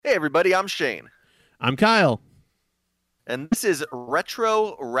Hey everybody, I'm Shane, I'm Kyle. and this is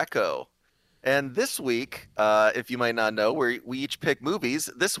Retro Reco. And this week, if you might not know, we each pick movies.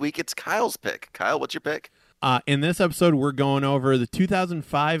 This week it's Kyle's pick. Kyle, what's your pick? In this episode, we're going over the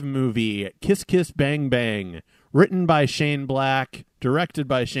 2005 movie Kiss Kiss Bang Bang, written by Shane Black, directed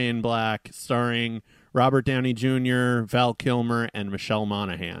by Shane Black, starring Robert Downey Jr., Val Kilmer, and Michelle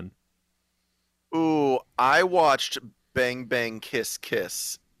Monaghan. Ooh, I watched Bang Bang Kiss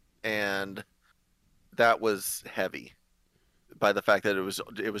Kiss, and that was heavy by the fact that it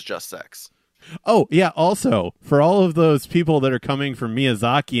was just sex. Oh, yeah, also, for all of those people that are coming from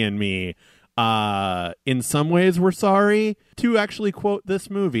Miyazaki and me, in some ways we're sorry. To actually quote this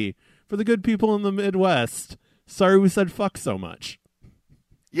movie, for the good people in the Midwest, sorry we said fuck so much.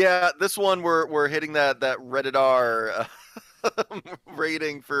 Yeah, this one we're hitting that Reddit R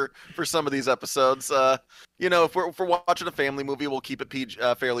rating for some of these episodes. If we're watching a family movie, we'll keep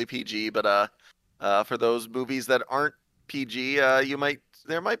it fairly PG. But for those movies that aren't PG,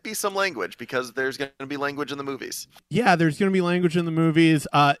 there might be some language because there's going to be language in the movies. Yeah, there's going to be language in the movies.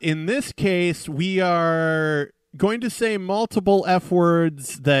 In this case, we are going to say multiple F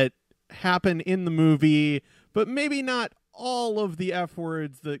words that happen in the movie, but maybe not all of the F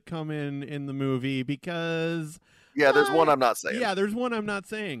words that come in the movie because Yeah, there's one I'm not saying. yeah, there's one I'm not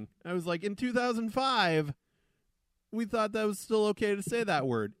saying. I was like, in 2005, we thought that was still okay to say that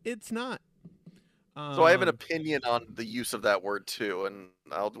word. It's not. So I have an Um, opinion on the use of that word too, and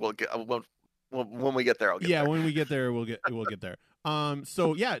when we get there, I'll get yeah, there. when we get there, we'll get there.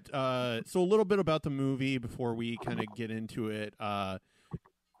 So yeah, so a little bit about the movie before we kind of get into it.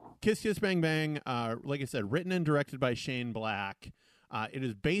 Kiss Kiss Bang Bang, like I said, written and directed by Shane Black. It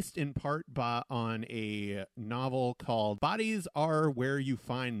is based in part on a novel called Bodies Are Where You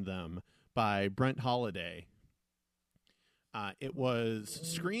Find Them by Brent Holiday. It was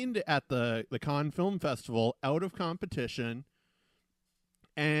screened at the Cannes Film Festival out of competition,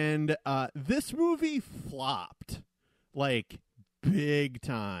 and this movie flopped like big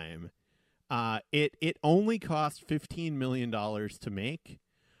time. It only cost $15 million to make,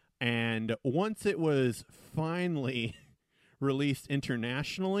 and once it was finally released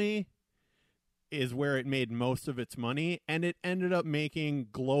internationally, is where it made most of its money, and it ended up making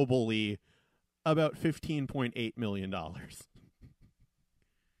globally about $15.8 million.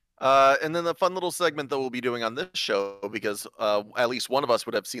 And then the fun little segment that we'll be doing on this show, because at least one of us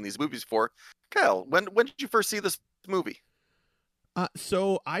would have seen these movies before. Kyle, when did you first see this movie?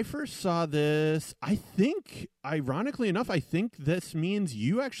 So I first saw this. I think, ironically enough, I think this means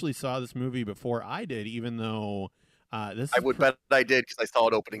you actually saw this movie before I did, even though this I is would bet I did because I saw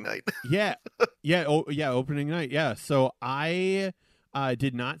it opening night. yeah, yeah, yeah, opening night. Yeah, so I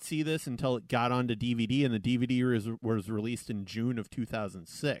did not see this until it got onto DVD, and the DVD was released in June of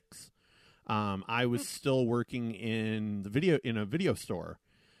 2006. I was still working in a video store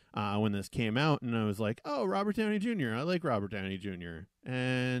when this came out, and I was like, "Oh, Robert Downey Jr. I like Robert Downey Jr."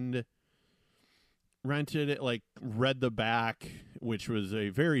 and rented it. Like, read the back, which was a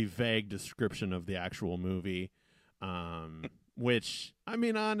very vague description of the actual movie. Which, I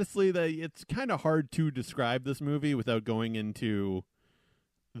mean, honestly, it's kind of hard to describe this movie without going into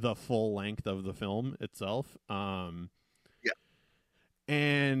the full length of the film itself. Yeah.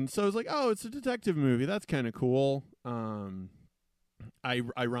 And so I was like, "Oh, it's a detective movie. That's kind of cool."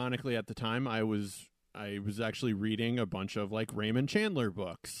 Ironically, at the time, I was actually reading a bunch of like Raymond Chandler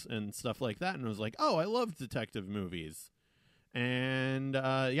books and stuff like that, and I was like, "Oh, I love detective movies." And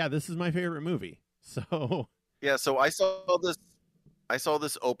yeah, this is my favorite movie. So Yeah, so I saw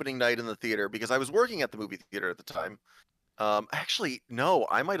this opening night in the theater because I was working at the movie theater at the time. Actually, no,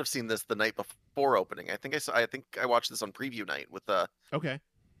 I might have seen this the night before opening. I think I watched this on preview night with okay,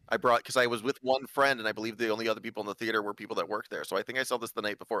 I brought because I was with one friend, and I believe the only other people in the theater were people that worked there. So I think I saw this the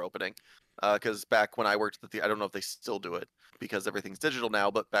night before opening. Because back when I worked at the theater, I don't know if they still do it because everything's digital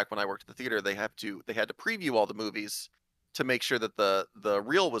now. But back when I worked at the theater, they had to preview all the movies to make sure that the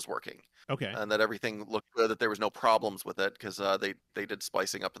reel was working okay, and that everything looked good, that there was no problems with it because they did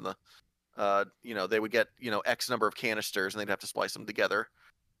splicing up in the they would get X number of canisters and they'd have to splice them together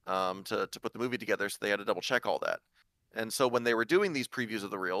to put the movie together. So they had to double check all that. And so when they were doing these previews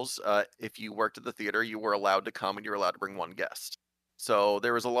of the reels, if you worked at the theater, you were allowed to come and you were allowed to bring one guest. So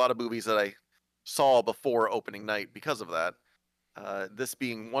there was a lot of movies that I saw before opening night because of that. This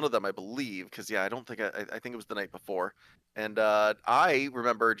being one of them, I believe, because yeah, I don't think I think it was the night before, and I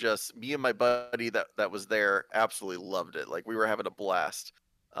remember just me and my buddy that was there absolutely loved it. Like we were having a blast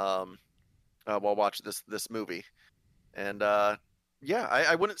um, while watching this movie, and yeah,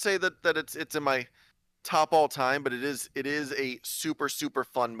 I wouldn't say that it's in my top all time, but it is a super super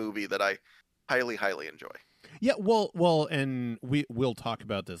fun movie that I highly enjoy. Yeah, well, and we'll talk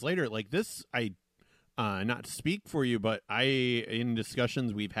about this later. Like this, I not to speak for you, but in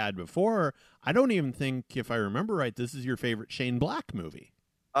discussions we've had before, I don't even think, if I remember right, this is your favorite Shane Black movie.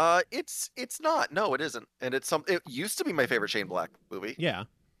 It's not. No, it isn't. And it used to be my favorite Shane Black movie. Yeah,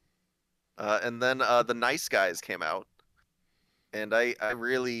 And then The Nice Guys came out, and I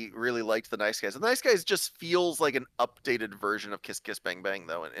really liked The Nice Guys. And The Nice Guys just feels like an updated version of Kiss Kiss Bang Bang,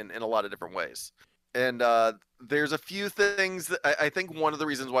 though, in a lot of different ways. And there's a few things that I think one of the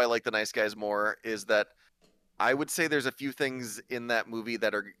reasons why I like The Nice Guys more is that I would say there's a few things in that movie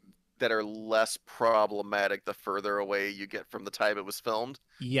that are less problematic the further away you get from the time it was filmed.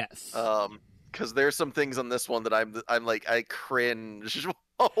 yes, Because there's some things on this one that I'm like I cringe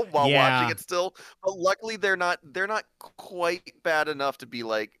while yeah, watching it still. But luckily they're not quite bad enough to be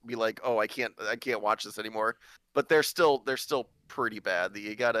like oh I can't watch this anymore. But they're still pretty bad.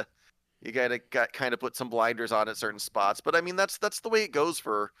 You gotta kind of put some blinders on at certain spots. But I mean that's the way it goes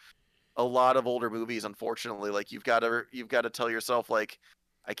for a lot of older movies, unfortunately. Like you've got to tell yourself like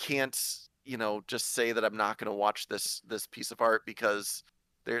I can't just say that I'm not going to watch this piece of art because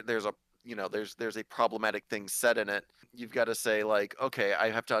there's a there's a problematic thing said in it. You've got to say like okay,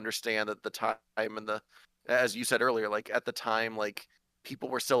 I have to understand that the time and the as you said earlier, like at the time like people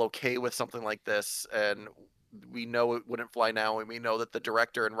were still okay with something like this, and we know it wouldn't fly now, and we know that the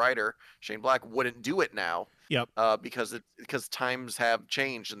director and writer Shane Black wouldn't do it now yep. because times have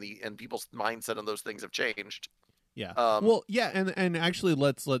changed and people's mindset on those things have changed. Yeah. Um, Well, yeah, and actually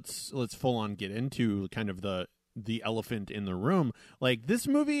let's full on get into kind of the elephant in the room. Like this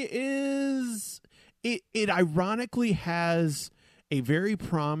movie it ironically has a very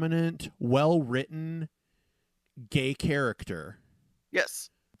prominent, well-written gay character, yes,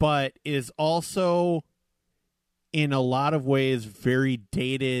 but is also in a lot of ways very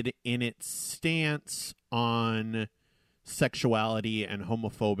dated in its stance on sexuality and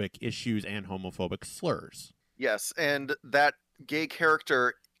homophobic issues and homophobic slurs. yes, and that gay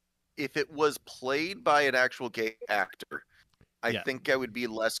character, if it was played by an actual gay actor, I Yeah. think I would be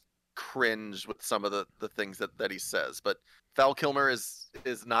less cringe with some of the things that he says. But Val Kilmer is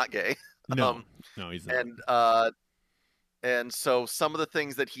not gay. No, um, no, he's not. and so some of the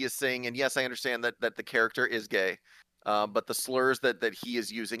things that he is saying, and yes, I understand that the character is gay, but the slurs that he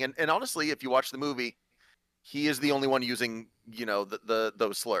is using, and honestly, if you watch the movie, he is the only one using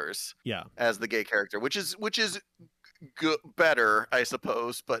those slurs Yeah. as the gay character, which is better, I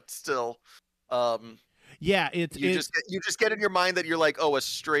suppose, but still, um, Yeah, you just get in your mind that you're like, oh, a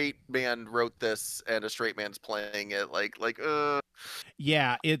straight man wrote this and a straight man's playing it,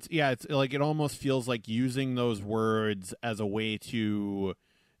 it's like it almost feels like using those words as a way to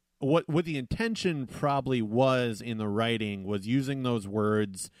what the intention probably was in the writing was using those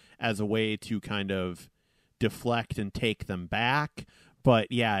words as a way to kind of deflect and take them back.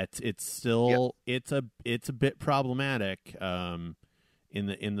 But yeah, it's still it's a bit problematic in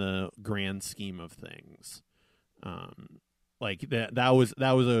the grand scheme of things. Like that was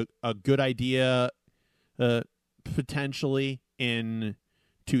a good idea potentially in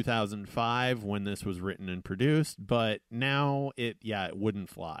 2005 when this was written and produced, but now it wouldn't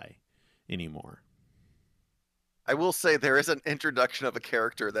fly anymore. I will say there is an introduction of a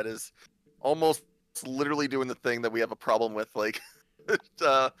character that is almost literally doing the thing that we have a problem with, like,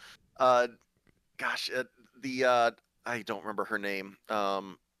 uh, uh, gosh, the I don't remember her name,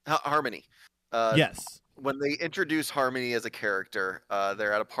 Harmony. Yes. When they introduce Harmony as a character,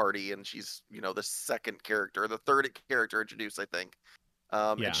 they're at a party, and she's the second character, the third character introduced, I think,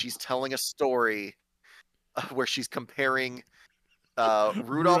 Yeah. and she's telling a story where she's comparing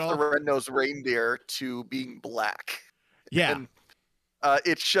Rudolph the Red-Nosed Reindeer to being black. Yeah. And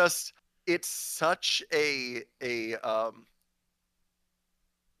it's such a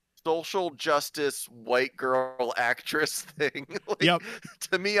social justice white girl actress thing. Like, Yep.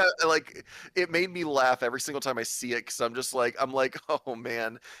 to me, it made me laugh every single time I see it, because I'm like, oh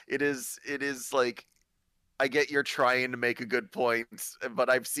man, it is like, I get you're trying to make a good point, but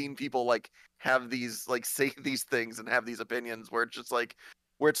I've seen people like have these like say these things and have these opinions where it's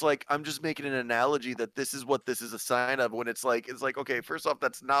like I'm just making an analogy that this is what this is a sign of, when it's like okay, first off,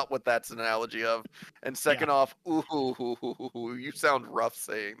 that's not what that's an analogy of, and second off, ooh, you sound rough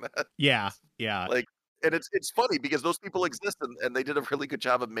saying that. Yeah. Like, and it's funny because those people exist, and they did a really good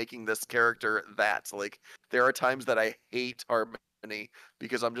job of making this character that. Like, there are times that I hate Harmony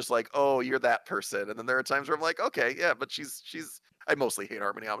because I'm just like, oh, you're that person, and then there are times where I'm like, okay, yeah, but she's I mostly hate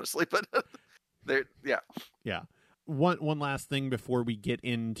Harmony, honestly, but there, yeah. Yeah. One last thing before we get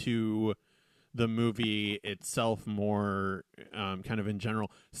into the movie itself more kind of in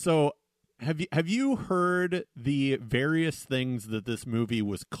general. So have you heard the various things that this movie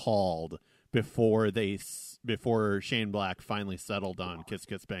was called before Shane Black finally settled on Kiss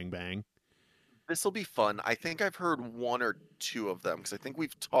Kiss Bang Bang? This will be fun. I think I've heard one or two of them because I think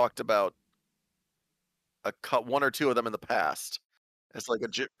we've talked about one or two of them in the past. It's like a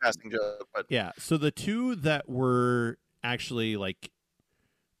passing joke, but Yeah. So the two that were actually like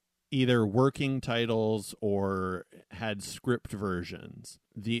either working titles or had script versions.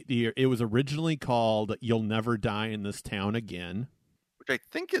 It was originally called "You'll Never Die in This Town Again," which I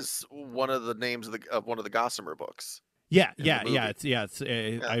think is one of the names of one of the Gossamer books. Yeah.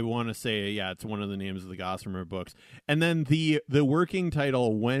 I want to say it's one of the names of the Gossamer books. And then the working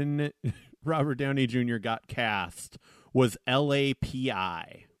title when Robert Downey Jr. got cast was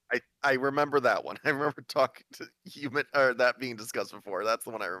LAPI. I remember that one. I remember talking to you or that being discussed before. That's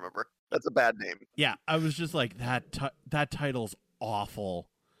the one I remember. That's a bad name. Yeah, I was just like that title's awful.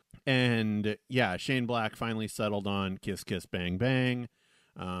 And yeah, Shane Black finally settled on Kiss Kiss Bang Bang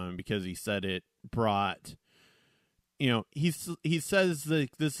because he said it brought, he says that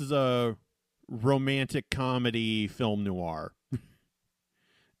this is a romantic comedy film noir.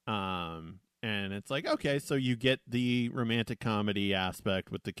 And it's like, okay, so you get the romantic comedy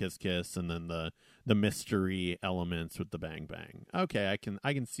aspect with the kiss kiss and then the mystery elements with the bang bang. Okay,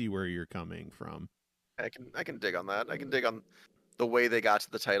 I can see where you're coming from. I can dig on that. I can dig on the way they got to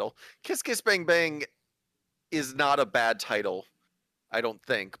the title. Kiss Kiss Bang Bang is not a bad title, I don't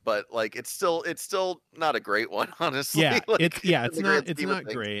think, but like it's still not a great one, honestly. Yeah, like, it's not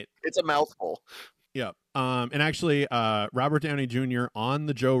great. It's a mouthful. Yeah. And actually, Robert Downey Jr. on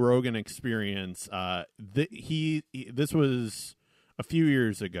the Joe Rogan Experience, this was a few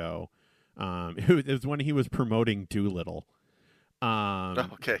years ago. It was when he was promoting Doolittle.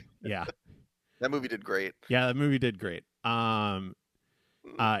 Okay. Yeah. That movie did great. Yeah, that movie did great.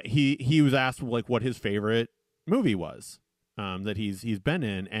 He was asked like what his favorite movie was that he's been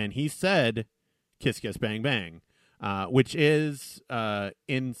in, and he said Kiss Kiss Bang Bang. Which is,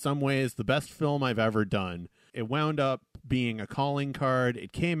 in some ways, the best film I've ever done. It wound up being a calling card.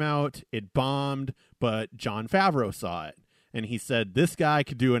 It came out, it bombed, but Jon Favreau saw it. And he said, this guy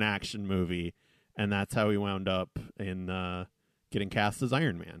could do an action movie. And that's how he wound up in getting cast as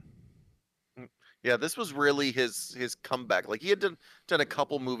Iron Man. Yeah, this was really his comeback. Like, he had done a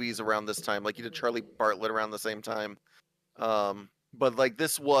couple movies around this time. Like, he did Charlie Bartlett around the same time. But, like,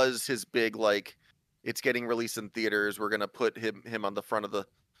 this was his big, like, it's getting released in theaters. We're gonna put him on the front of the,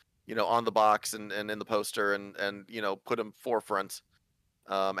 on the box and in the poster and put him forefront.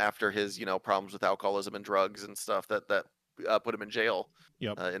 After his problems with alcoholism and drugs and stuff that put him in jail.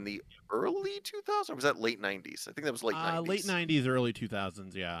 Yep. In the early 2000s, or was that late 90s? I think that was late 90s. Late 90s, early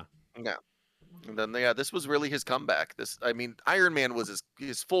 2000s. Yeah. Yeah. And then this was really his comeback. Iron Man was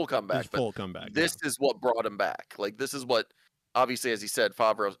his full comeback. This is what brought him back. Like, this is what. Obviously, as he said,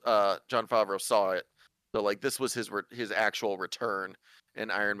 Jon Favreau saw it, so like this was his actual return,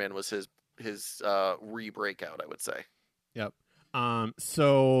 and Iron Man was his re-breakout, I would say. Yep.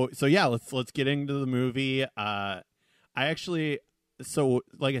 So yeah, let's get into the movie. Like I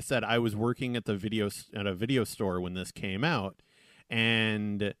said, I was working at a video store when this came out,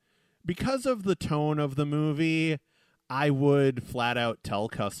 and because of the tone of the movie, I would flat out tell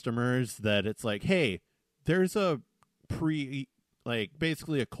customers that it's like, hey, there's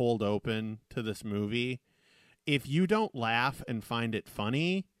basically a cold open to this movie. If you don't laugh and find it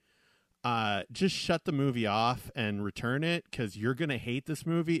funny, just shut the movie off and return it, because you're gonna hate this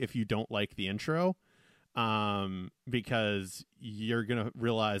movie if you don't like the intro, because you're gonna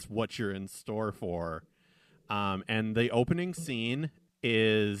realize what you're in store for. And the opening scene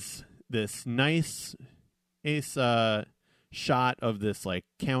is this nice shot of this like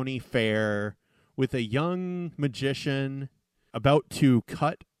county fair with a young magician about to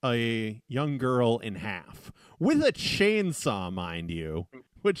cut a young girl in half with a chainsaw, mind you,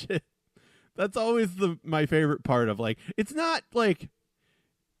 which that's always my favorite part of, like, it's not like,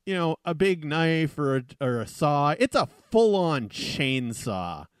 a big knife or a saw. It's a full-on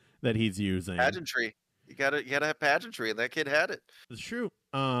chainsaw that he's using. Pageantry. You gotta have pageantry, and that kid had it. It's true.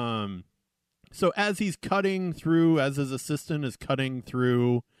 So as his assistant is cutting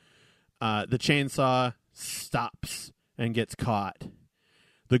through, the chainsaw stops and gets caught.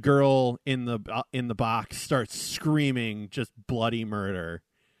 The girl in the box starts screaming just bloody murder.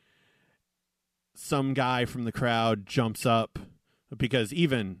 Some guy from the crowd jumps up, because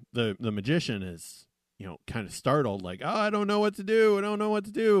even the magician is, kind of startled, like, oh, I don't know what to do.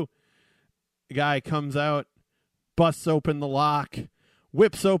 The guy comes out, busts open the lock,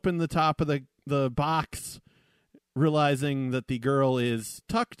 whips open the top of the the box, realizing that the girl is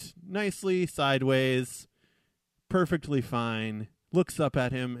tucked nicely sideways, perfectly fine, looks up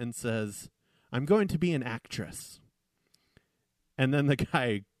at him and says, "I'm going to be an actress." And then the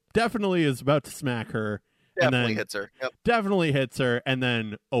guy definitely is about to smack her. Definitely and then hits her. Yep. Definitely hits her, and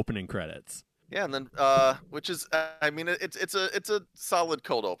then opening credits. Yeah, and then which is I mean it's a solid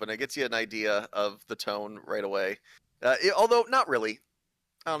cold open. It gets you an idea of the tone right away. Although not really.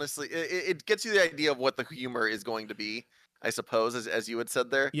 Honestly, it gets you the idea of what the humor is going to be, I suppose, as you had said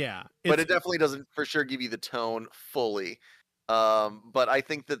there. Yeah. But it definitely doesn't for sure give you the tone fully. But I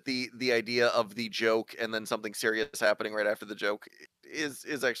think that the idea of the joke and then something serious happening right after the joke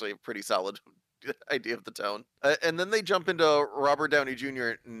is actually a pretty solid idea of the tone. And then they jump into Robert Downey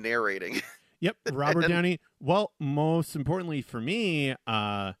Jr. narrating. Yep, Robert Downey. Well, most importantly for me,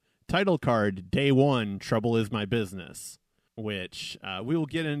 title card, day one, Trouble Is My Business, which we will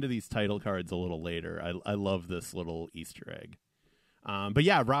get into these title cards a little later. I love this little Easter egg. But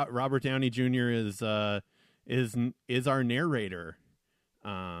yeah, Robert Downey Jr. is our narrator.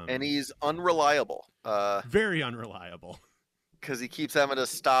 And he's unreliable. Very unreliable. Because he keeps having to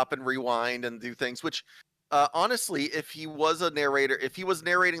stop and rewind and do things, which honestly, if he was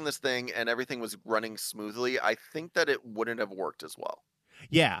narrating this thing and everything was running smoothly, I think that it wouldn't have worked as well.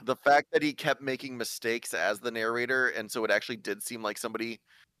 Yeah. The fact that he kept making mistakes as the narrator, and so it actually did seem like somebody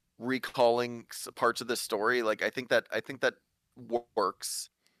recalling parts of the story. Like I think that works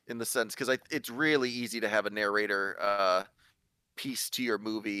in the sense, because it's really easy to have a narrator piece to your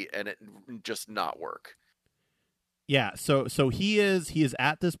movie and it just not work. Yeah, so he is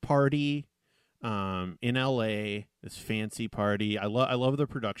at this party in LA, this fancy party. I love the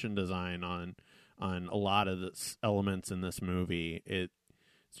production design on a lot of the elements in this movie. It's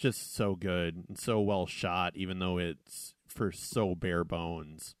just so good and so well shot, even though it's for so bare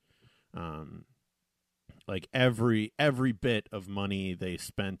bones. Like every bit of money they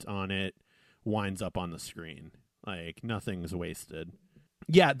spent on it winds up on the screen. Like nothing's wasted.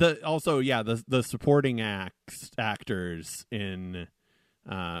 Yeah, the supporting actors in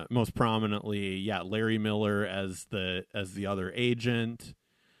most prominently, Larry Miller as the other agent,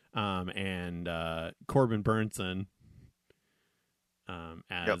 and Corbin Burnson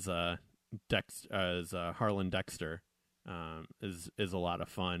as Harlan Dexter is a lot of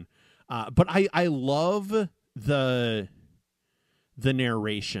fun. But I love the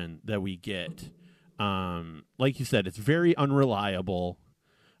narration that we get. Like you said, it's very unreliable.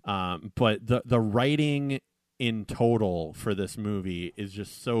 But the writing in total for this movie is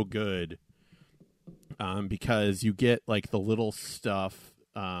just so good, because you get like the little stuff.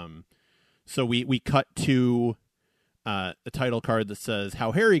 So we cut to a title card that says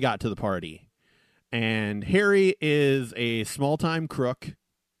how Harry got to the party, and Harry is a small-time crook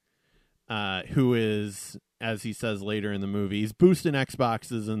who is, as he says later in the movie, he's boosting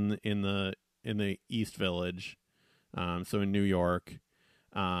Xboxes in the East Village, so in New York.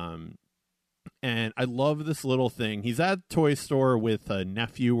 And I love this little thing. He's at a toy store with a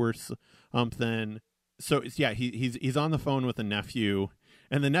nephew or something. So he's on the phone with a nephew,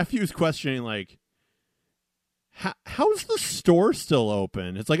 and the nephew's questioning like, how's the store still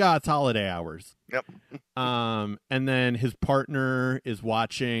open? It's like, it's holiday hours. Yep. And then his partner is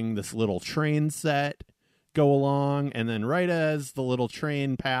watching this little train set go along, and then right as the little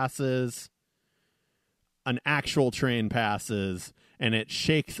train passes, an actual train passes, and it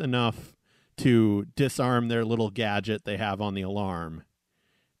shakes enough to disarm their little gadget they have on the alarm,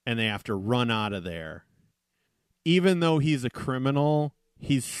 and they have to run out of there. Even though he's a criminal,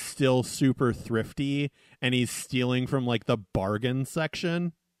 he's still super thrifty, and he's stealing from like the bargain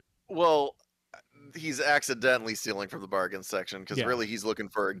section. Well, he's accidentally stealing from the bargain section, because really he's looking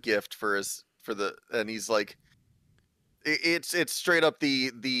for a gift and he's like, it's straight up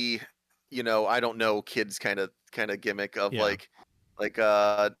the I don't know, kids kind of gimmick of like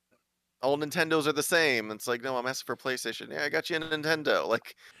all Nintendos are the same. It's like, no, I'm asking for a PlayStation. Yeah, I got you a Nintendo.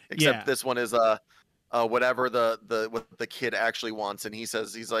 Like, except this one is whatever what the kid actually wants, and he's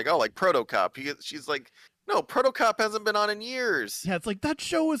like, oh, like Protocop. She's like, no, Protocop hasn't been on in years. Yeah, it's like that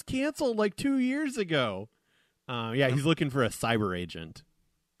show was canceled like 2 years ago. He's looking for a cyber agent.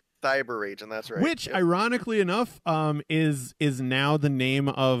 Cyber agent, that's right. Which, ironically enough, is now the name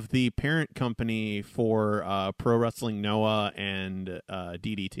of the parent company for Pro Wrestling Noah and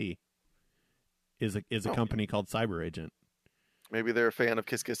DDT. Is a company called Cyber Agent. Maybe they're a fan of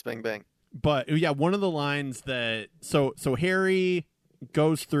Kiss Kiss Bang Bang. But yeah, one of the lines that so Harry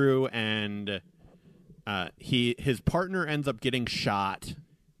goes through, and his partner ends up getting shot,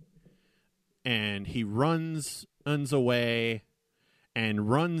 and he runs away, and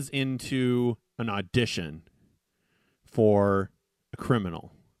runs into an audition for a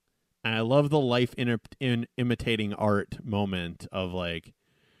criminal. And I love the life in imitating art moment of like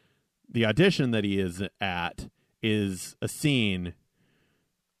the audition that he is at is a scene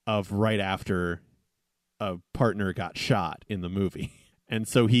of right after a partner got shot in the movie. And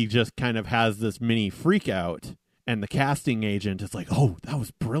so he just kind of has this mini freak out, and the casting agent is like, "Oh, that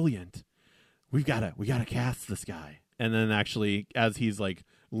was brilliant. We gotta cast this guy." And then actually, as he's like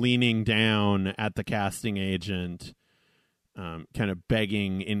leaning down at the casting agent, kind of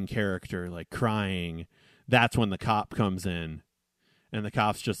begging in character, like crying, that's when the cop comes in, and the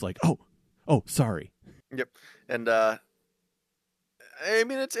cop's just like, "Oh, sorry." Yep. And I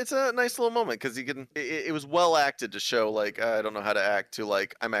mean, it's a nice little moment because it was well acted to show like I don't know how to act to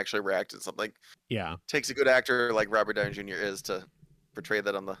like I'm actually reacting to something. Yeah. Takes a good actor like Robert Downey Jr. is to portray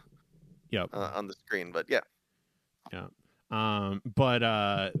that on the on the screen. But yeah.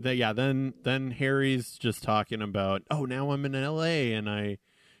 Then Harry's just talking about, "Oh, now I'm in LA and I,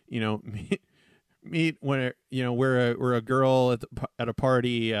 meet when we're a girl at a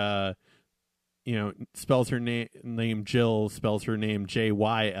party, spells her name Jill, spells her name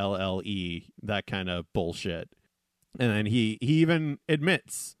Jylle, that kind of bullshit." And then he even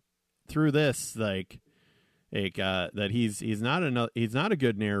admits through this that he's not a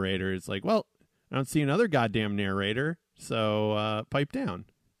good narrator. It's like, well, I don't see another goddamn narrator, so pipe down.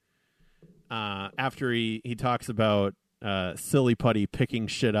 After he talks about Silly Putty picking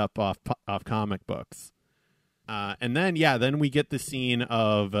shit up off comic books, and then we get the scene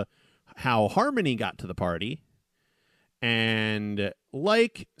of how Harmony got to the party, and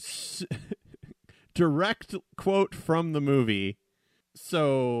like direct quote from the movie.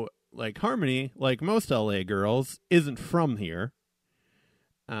 So like Harmony, like most LA girls, isn't from here.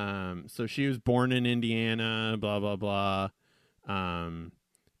 So she was born in Indiana, blah, blah, blah.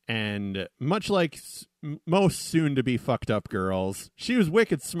 And much like most soon to be fucked up girls, she was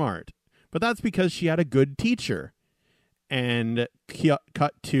wicked smart, but that's because she had a good teacher. And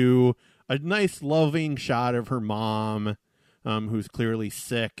cut to a nice loving shot of her mom, who's clearly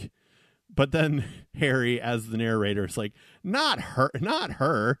sick. But then Harry, as the narrator, is like, not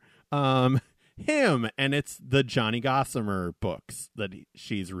her, him. And it's the Johnny Gossamer books that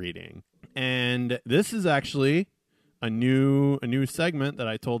she's reading. And this is actually a new segment that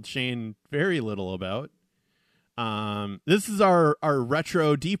I told Shane very little about. This is our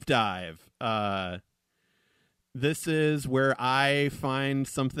retro deep dive. This is where I find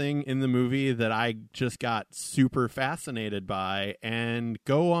something in the movie that I just got super fascinated by and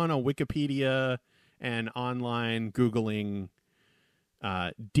go on a Wikipedia and online Googling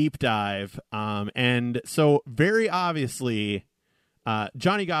deep dive. And so very obviously,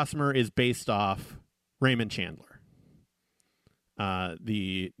 Johnny Gossamer is based off Raymond Chandler,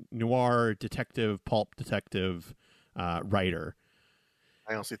 the noir detective, pulp detective writer.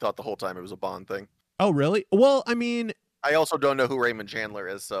 I honestly thought the whole time it was a Bond thing. Oh, really? Well, I mean, I also don't know who Raymond Chandler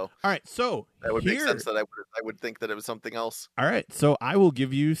is, so all right. So that would make sense that I would think that it was something else. All right, so I will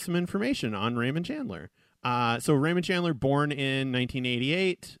give you some information on Raymond Chandler. So Raymond Chandler, born in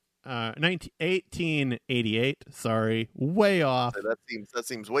 1888. Sorry, way off. That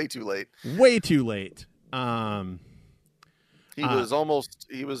seems way too late. Way too late. He was almost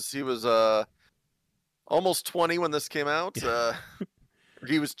 20 when this came out.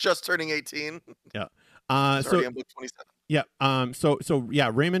 He was just turning 18. Yeah. Sorry, I'm 27. Yeah.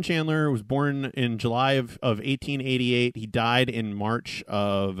 Raymond Chandler was born in July of 1888. He died in March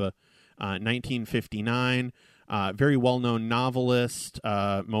of 1959. Very well-known novelist,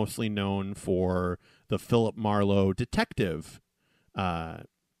 mostly known for the Philip Marlowe detective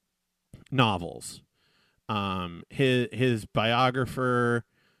novels. His biographer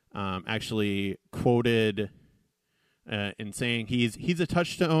actually quoted in saying he's a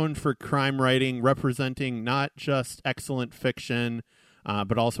touchstone for crime writing, representing not just excellent fiction,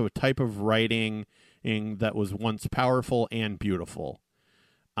 but also a type of writing that was once powerful and beautiful.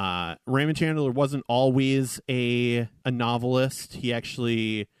 Raymond Chandler wasn't always a novelist. He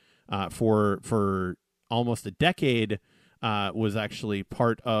actually, for almost a decade, was actually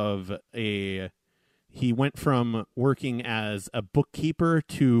part of he went from working as a bookkeeper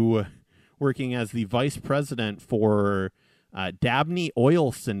to working as the vice president for Dabney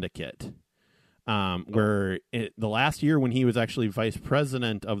Oil Syndicate, where the last year when he was actually vice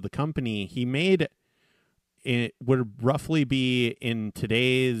president of the company, he made it would roughly be in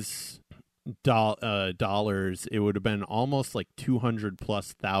today's dollars, it would have been almost like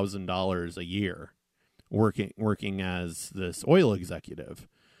 $200,000+ a year working as this oil executive.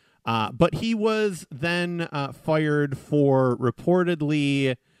 But he was then fired for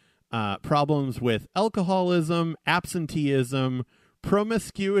reportedly problems with alcoholism, absenteeism,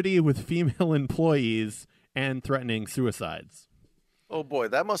 promiscuity with female employees, and threatening suicides. Oh boy,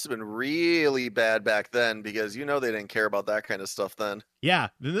 that must have been really bad back then, because they didn't care about that kind of stuff then. Yeah,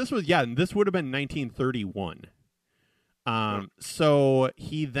 this would have been 1931. So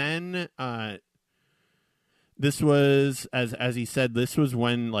he then this was as he said, this was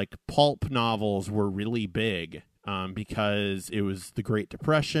when like pulp novels were really big, because it was the Great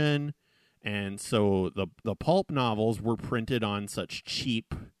Depression, and so the pulp novels were printed on such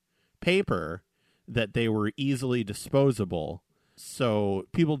cheap paper that they were easily disposable. So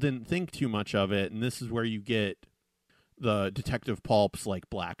people didn't think too much of it, and this is where you get the detective pulps like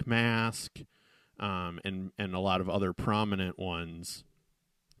Black Mask, and a lot of other prominent ones.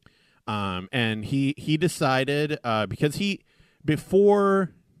 And he decided, because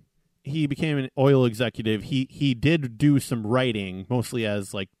before he became an oil executive, he did do some writing, mostly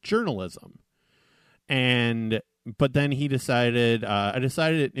as like journalism, but then he decided, I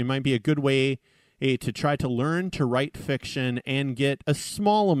decided it might be a good way to try to learn to write fiction and get a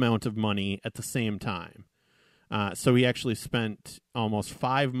small amount of money at the same time. So he actually spent almost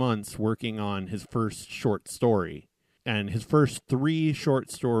 5 months working on his first short story. And his first 3 short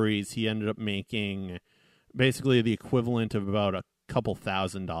stories, he ended up making basically the equivalent of about a couple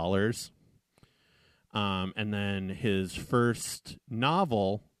 $1,000. And then his first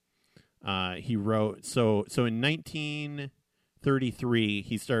novel, he wrote. So in 1933,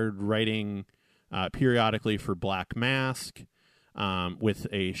 he started writing periodically for Black Mask, with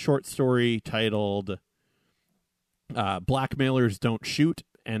a short story titled Blackmailers Don't Shoot.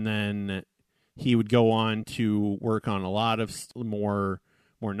 And then he would go on to work on a lot of more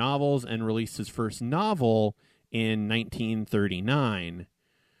novels, and released his first novel in 1939,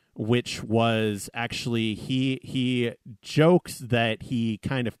 which was actually, he jokes that he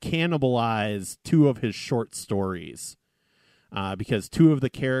kind of cannibalized 2 of his short stories, because 2 of the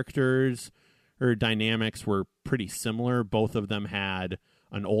characters or dynamics were pretty similar. Both of them had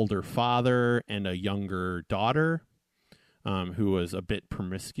an older father and a younger daughter, who was a bit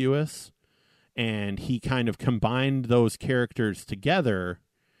promiscuous. And he kind of combined those characters together,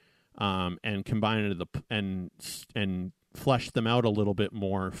 and combined and fleshed them out a little bit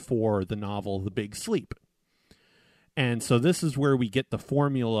more for the novel The Big Sleep. And so this is where we get the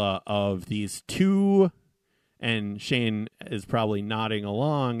formula of these 2, and Shane is probably nodding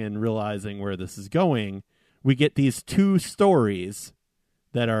along and realizing where this is going. We get these 2 stories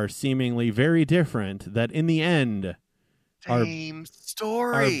that are seemingly very different, that in the end are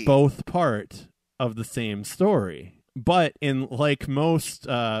both part of the same story. But in like most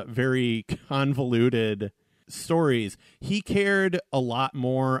very convoluted stories, he cared a lot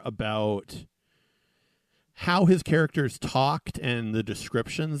more about how his characters talked and the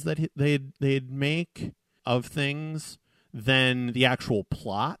descriptions that they'd make of things than the actual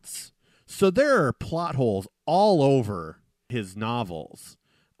plots. So there are plot holes all over his novels.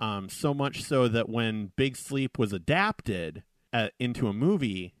 So much so that when Big Sleep was adapted into a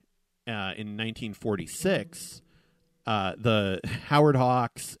movie in 1946, the Howard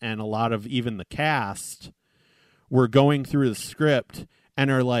Hawks and a lot of even the cast were going through the script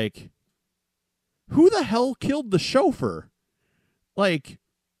and are like, who the hell killed the chauffeur? Like,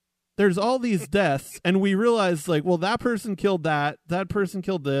 there's all these deaths, and we realize, like, well, that person killed that person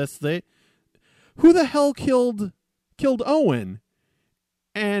killed this. Who the hell killed Owen?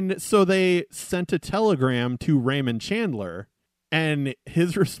 And so they sent a telegram to Raymond Chandler, and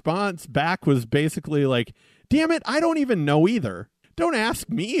his response back was basically like, damn it, I don't even know either. Don't ask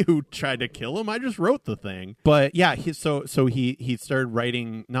me who tried to kill him. I just wrote the thing. But yeah, he started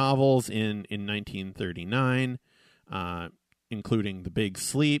writing novels in 1939, including The Big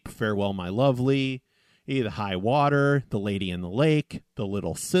Sleep, Farewell My Lovely, The High Water, The Lady in the Lake, The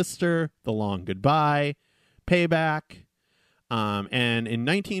Little Sister, The Long Goodbye, Payback. And in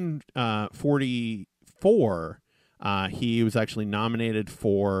 1944, he was actually nominated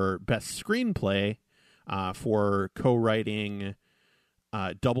for Best Screenplay for co-writing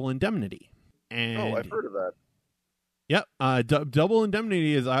Double Indemnity. And, I've heard of that. Yep. Double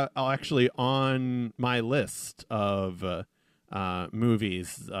Indemnity is actually on my list of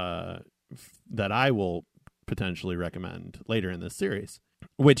movies that I will potentially recommend later in this series,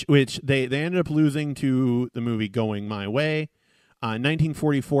 which they ended up losing to the movie Going My Way.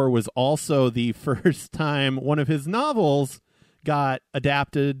 1944 was also the first time one of his novels got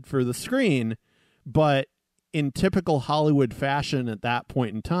adapted for the screen, but in typical Hollywood fashion at that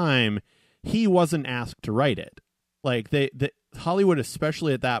point in time, he wasn't asked to write it. Like Hollywood,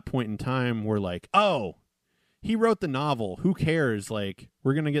 especially at that point in time, were like, oh, he wrote the novel. Who cares? Like,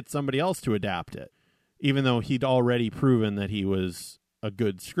 we're going to get somebody else to adapt it, even though he'd already proven that he was a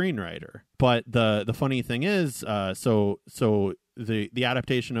good screenwriter. But the funny thing is, so the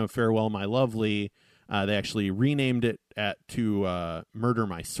adaptation of Farewell, My Lovely, they actually renamed it to Murder,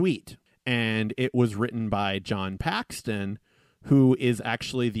 My Sweet. And it was written by John Paxton, who is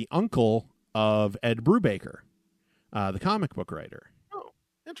actually the uncle of Ed Brubaker, the comic book writer. Oh,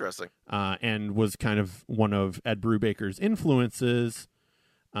 interesting. And was kind of one of Ed Brubaker's influences.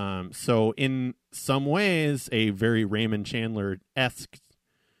 So in some ways, a very Raymond Chandler-esque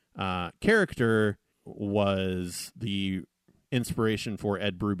character was the inspiration for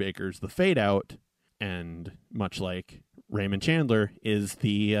Ed Brubaker's The Fade Out, and much like Raymond Chandler is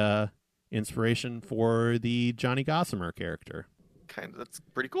the inspiration for the Johnny Gossamer character. That's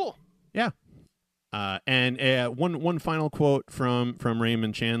pretty cool. Yeah. And one final quote from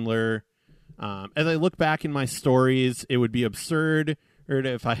Raymond Chandler. As I look back in my stories, it would be absurd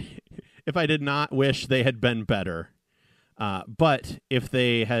if I did not wish they had been better. But if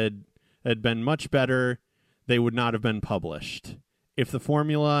they had been much better, they would not have been published. If the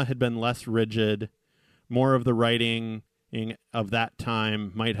formula had been less rigid, more of the writing of that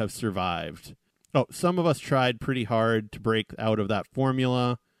time might have survived. Oh, some of us tried pretty hard to break out of that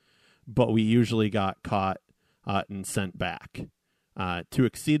formula, but we usually got caught and sent back. To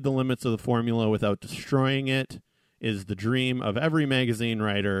exceed the limits of the formula without destroying it is the dream of every magazine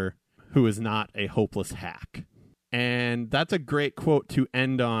writer who is not a hopeless hack. And that's a great quote to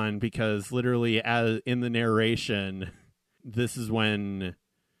end on, because literally as in the narration, this is when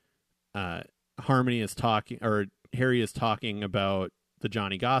Harmony is talking, or Harry is talking about the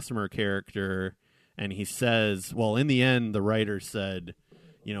Johnny Gossamer character, and he says, well, in the end, the writer said,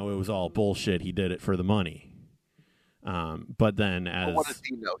 it was all bullshit. He did it for the money. But then what does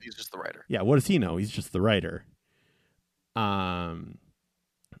he know? He's just the writer. Yeah, what does he know? He's just the writer. And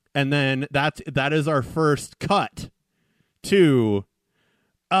then that is our first cut to,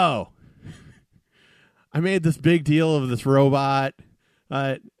 I made this big deal of this robot,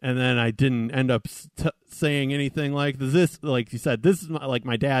 and then I didn't end up saying anything like this. Like you said, this is like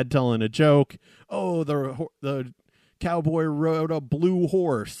my dad telling a joke. Oh, the cowboy rode a blue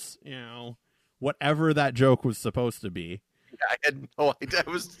horse. Whatever that joke was supposed to be. Yeah, I had no idea. I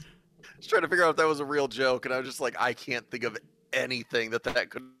was trying to figure out if that was a real joke, and I was just like, I can't think of anything that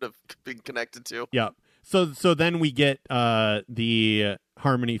could have been connected to. Yeah. So then we get the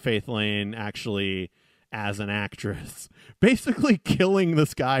Harmony Faith Lane actually as an actress, basically killing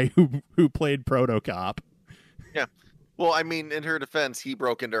this guy who played Protocop. Yeah. Well, I mean, in her defense, he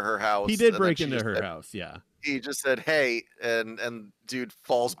broke into her house. He did break into her house, yeah. He just said, hey, and dude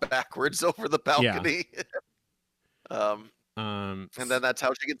falls backwards over the balcony. Yeah. And then that's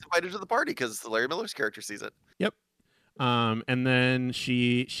how she gets invited to the party, because Larry Miller's character sees it. Yep. And then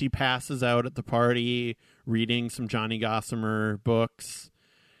she passes out at the party reading some Johnny Gossamer books.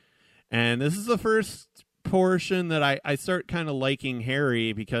 And this is the first portion that I start kind of liking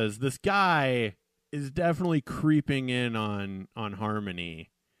Harry, because this guy is definitely creeping in on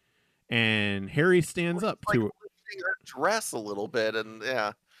Harmony. And Harry stands up to lifting her dress a little bit, and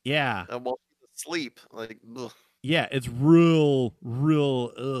yeah, and while she's asleep, like, ugh. Yeah, it's real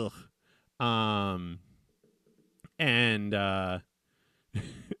ugh. And I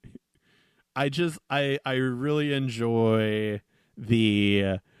really enjoy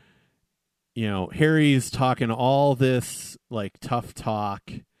the Harry's talking all this like tough talk,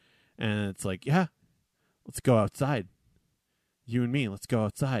 and it's like, yeah, let's go outside, you and me, let's go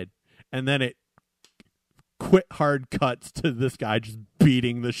outside. And then it hard cuts to this guy just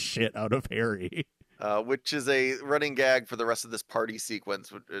beating the shit out of Harry. Which is a running gag for the rest of this party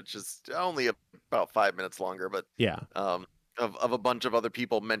sequence, which is only about 5 minutes longer, but yeah, of a bunch of other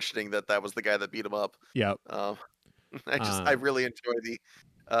people mentioning that was the guy that beat him up. Yep. I really enjoy the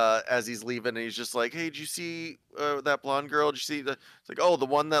as he's leaving, and he's just like, hey, did you see that blonde girl? Did you see it's like, oh, the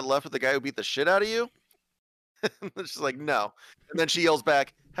one that left with the guy who beat the shit out of you? She's like, no. And then she yells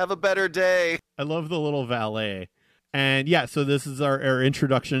back, have a better day. I love the little valet. And yeah, so this is our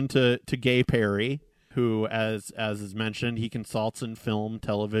introduction to Gay Perry, who, as is mentioned, he consults in film,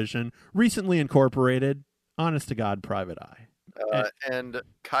 television, recently incorporated, honest to God, Private Eye. And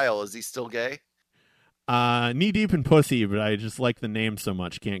Kyle, is he still gay? Knee deep in pussy, but I just like the name so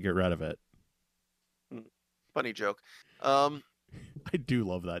much, can't get rid of it. Funny joke. I do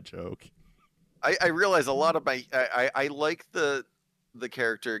love that joke. I realize a lot of my I like the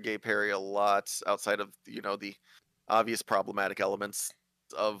character Gay Perry a lot, outside of the obvious problematic elements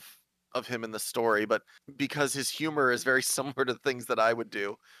of of him in the story, but because his humor is very similar to things that I would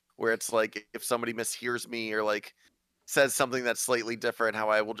do, where it's like if somebody mishears me or like says something that's slightly different, how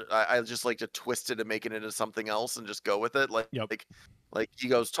I just like to twist it and make it into something else and just go with it. Yep. Like he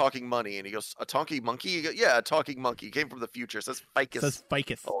goes talking money and he goes a talking monkey. Yeah, a talking monkey came from the future. Says ficus. Says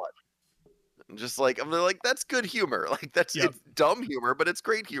ficus. A lot. And just like I'm like that's good humor. Like that's Yep. it's dumb humor, but it's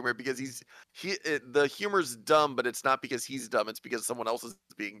great humor because the humor's dumb, but it's not because he's dumb. It's because someone else is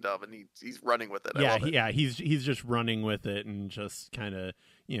being dumb and he's running with it. I love it. Yeah, he's just running with it and just kind of,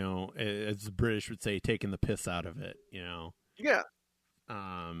 as the British would say, taking the piss out of it, Yeah.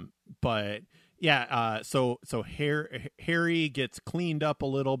 But yeah, so Harry gets cleaned up a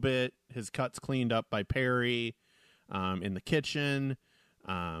little bit. His cut's cleaned up by Perry, in the kitchen.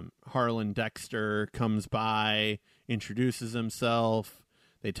 Harlan Dexter comes by, introduces himself.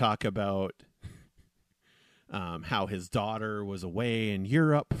 They talk about how his daughter was away in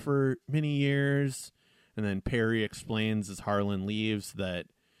Europe for many years. And then Perry explains as Harlan leaves that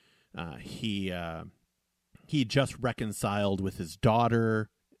he just reconciled with his daughter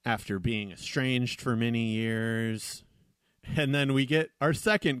after being estranged for many years. And then we get our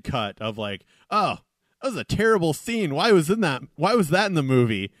second cut of like, oh, that was a terrible scene. Why was that in the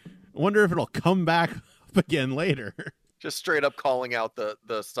movie? I wonder if it'll come back up again later. Just straight up calling out the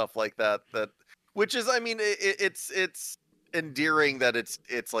stuff like that which is, I mean, it's endearing that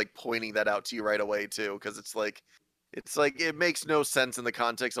it's like pointing that out to you right away too, because it's like it makes no sense in the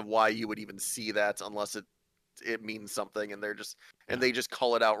context of why you would even see that unless it means something, and they just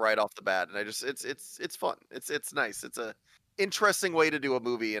call it out right off the bat, and it's fun. It's nice. It's a interesting way to do a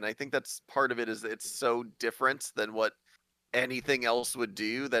movie, and I think that's part of it is it's so different than what anything else would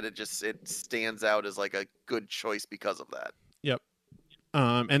do that it stands out as like a good choice because of that. Yep.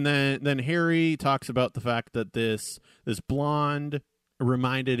 And then Harry talks about the fact that this blonde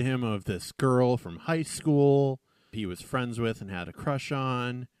reminded him of this girl from high school he was friends with and had a crush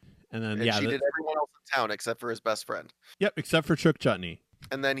on. And then she did everyone else in town except for his best friend. Yep, except for Chuck Chutney.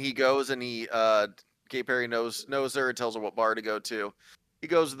 And then he goes and Gay Perry knows her and tells her what bar to go to. He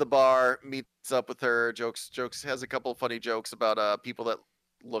goes to the bar, meets up with her, jokes, has a couple of funny jokes about people that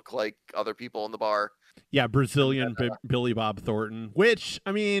look like other people in the bar. Yeah, Brazilian Billy Bob Thornton, which,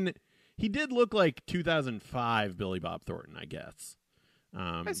 I mean, he did look like 2005 Billy Bob Thornton, I guess.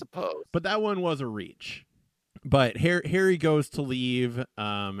 I suppose. But that one was a reach. But Harry goes to leave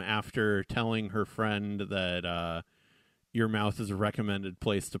after telling her friend that your mouth is a recommended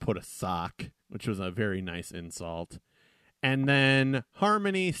place to put a sock, which was a very nice insult. And then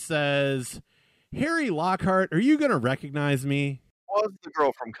Harmony says, Harry Lockhart, are you going to recognize me? Was the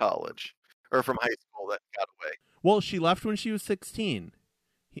girl from college or from high school that got away? Well, she left when she was 16,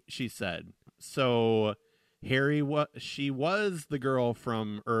 she said. So she was the girl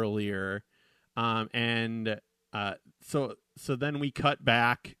from earlier. So then we cut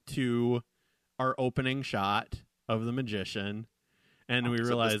back to our opening shot of the magician, and we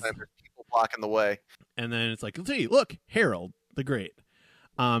realize there's people blocking the way. And then it's like, see, look, Harold the Great.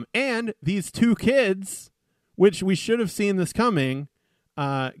 And these two kids, which we should have seen this coming,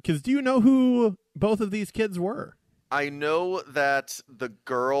 because do you know who both of these kids were? I know that the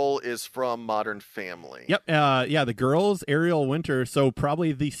girl is from Modern Family. Yep. Yeah, the girl's Ariel Winter, so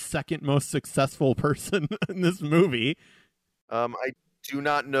probably the second most successful person in this movie. I do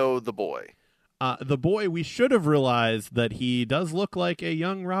not know the boy. The boy, we should have realized that he does look like a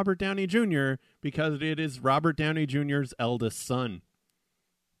young Robert Downey Jr. because it is Robert Downey Jr.'s eldest son.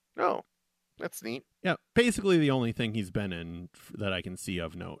 Oh, that's neat. Yeah, basically the only thing he's been in that I can see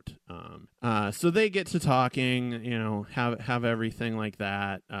of note. So they get to talking, have everything like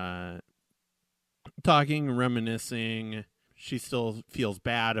that. Talking, reminiscing. She still feels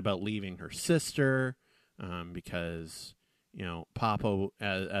bad about leaving her sister because, Papa,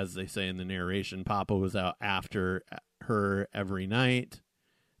 as they say in the narration, Papa was out after her every night.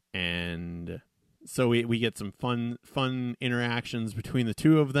 And so we get some fun interactions between the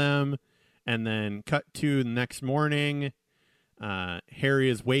two of them. And then cut to the next morning, Harry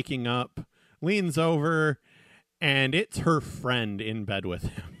is waking up, leans over, and it's her friend in bed with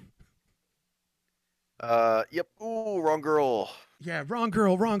him. Yep. Ooh, wrong girl. Yeah, wrong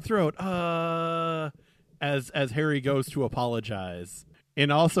girl, wrong throat. As Harry goes to apologize.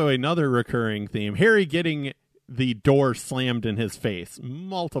 And also another recurring theme, Harry getting the door slammed in his face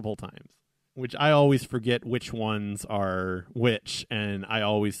multiple times. Which I always forget which ones are which, and I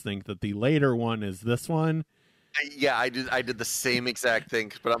always think that the later one is this one. Yeah, I did the same exact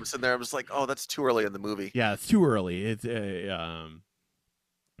thing, but I'm sitting there, I'm just like, oh, that's too early in the movie. Yeah, it's too early. It's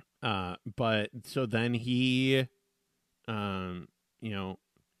but so then he,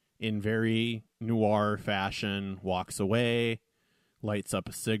 in very noir fashion, walks away, lights up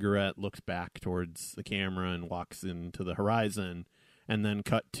a cigarette, looks back towards the camera, and walks into the horizon. And then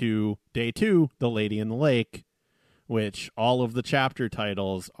cut to day 2, The Lady in the Lake, which all of the chapter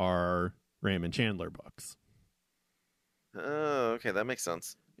titles are Raymond Chandler books. Oh, okay, that makes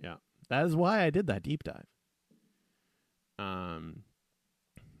sense. Yeah, that is why I did that deep dive.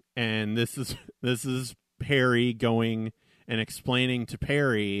 And this is Harry going and explaining to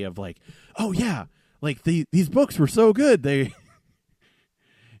Perry of like, oh yeah, like these books were so good. They,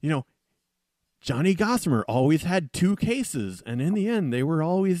 Johnny Gossamer always had 2 cases, and in the end, they were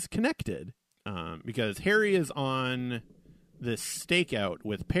always connected. Because Harry is on this stakeout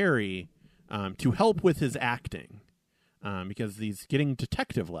with Perry to help with his acting, because he's getting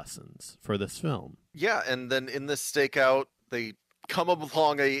detective lessons for this film. Yeah, and then in this stakeout, they come up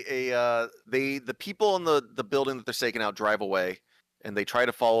along the people in the building that they're staking out drive away, and they try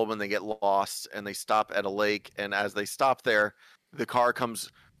to follow them, and they get lost, and they stop at a lake, and as they stop there, the car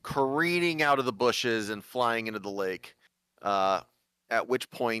comes careening out of the bushes and flying into the lake. At which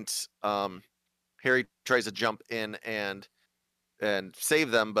point, Harry tries to jump in and save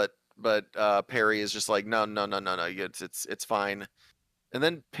them, but Perry is just like, no, it's fine. And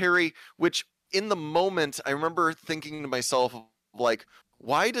then Perry, which in the moment I remember thinking to myself, like,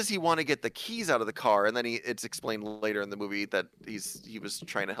 why does he want to get the keys out of the car? And then it's explained later in the movie that he was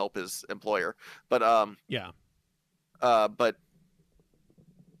trying to help his employer, but but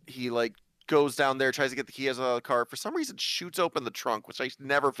he like goes down there, tries to get the keys out of the car. For some reason, shoots open the trunk, which I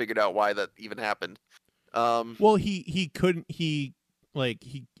never figured out why that even happened. Well, he couldn't. He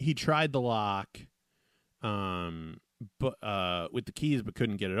tried the lock, but with the keys, but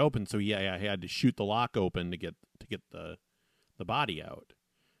couldn't get it open. So he had to shoot the lock open to get the body out.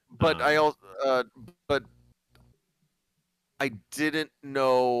 But but I didn't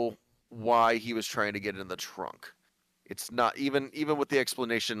know why he was trying to get in the trunk. It's not even with the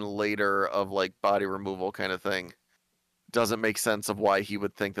explanation later of like body removal kind of thing, doesn't make sense of why he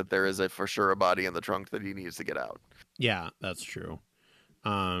would think that there is for sure a body in the trunk that he needs to get out. Yeah, that's true.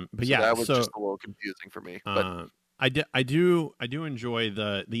 But so yeah, that was just a little confusing for me. But I do enjoy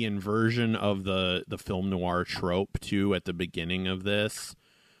the inversion of the film noir trope too at the beginning of this,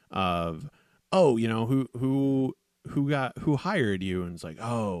 of who hired you, and it's like,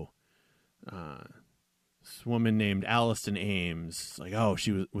 this woman named Allison Ames. Like, oh,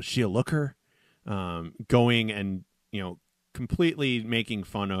 was she a looker? Going and completely making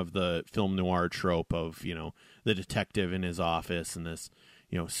fun of the film noir trope of the detective in his office and this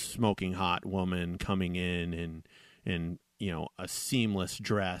smoking hot woman coming in and a seamless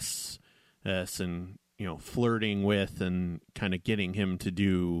dress, and flirting with and kind of getting him to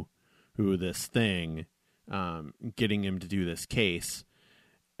do this thing, getting him to do this case.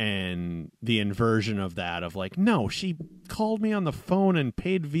 And the inversion of that of like, no, she called me on the phone and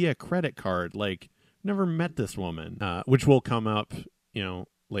paid via credit card. Like, never met this woman, which will come up,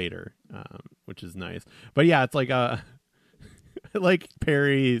 later, which is nice. But yeah, it's like like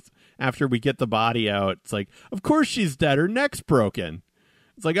Perry's, after we get the body out, it's like, of course she's dead. Her neck's broken.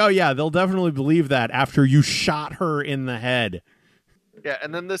 It's like, oh yeah, they'll definitely believe that after you shot her in the head. Yeah,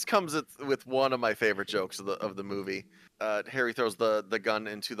 and then this comes with one of my favorite jokes of the movie. Harry throws the gun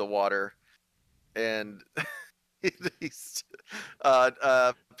into the water, and he's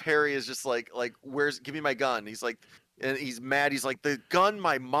Perry is just like, give me my gun. He's like, and he's mad. He's like, the gun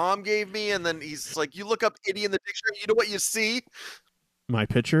my mom gave me. And then he's like, you look up idiot in the dictionary, you know what you see? My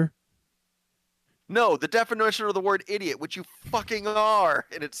picture? No, the definition of the word idiot, which you fucking are.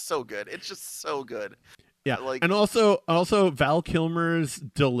 And it's so good. It's just so good. Yeah, and also Val Kilmer's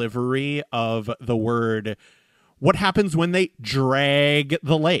delivery of the word, what happens when they drag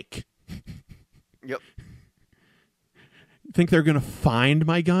the lake? Yep. Think they're going to find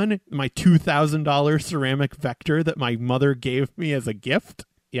my gun? My $2,000 ceramic Vector that my mother gave me as a gift?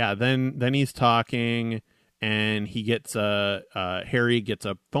 Yeah, then he's talking, and he gets Harry gets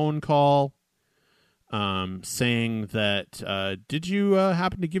a phone call saying that, did you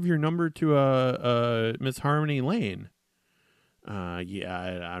happen to give your number to Miss Harmony Lane?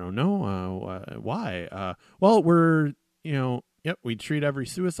 Yeah, I don't know. Why? Well, we're, we treat every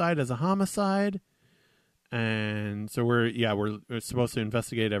suicide as a homicide. And so we're supposed to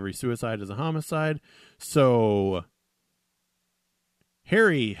investigate every suicide as a homicide. So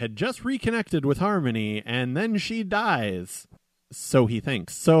Harry had just reconnected with Harmony, and then she dies. So he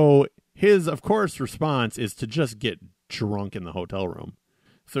thinks. So his, of course, response is to just get drunk in the hotel room.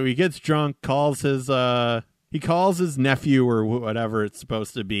 So he gets drunk, calls his nephew or whatever it's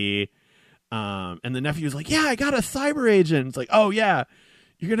supposed to be. And the nephew's like, yeah, I got a cyber agent. It's like, oh yeah,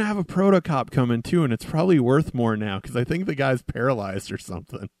 you're gonna have a protocop coming too, and it's probably worth more now because I think the guy's paralyzed or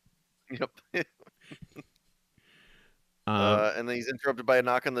something. Yep. And then he's interrupted by a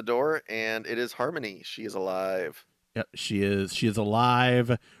knock on the door, and it is Harmony. She is alive. Yeah, she is. She is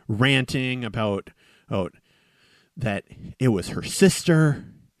alive, ranting about that it was her sister,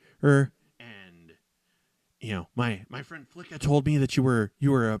 and my friend Flicka told me that you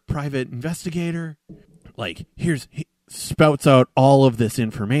were a private investigator. Like, he spouts out all of this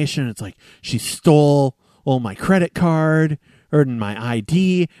information. It's like she stole my credit card or my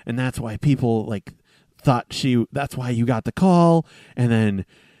ID, and that's why people like thought that's why you got the call. And then,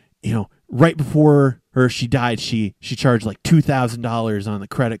 right before she died, she charged like $2,000 on the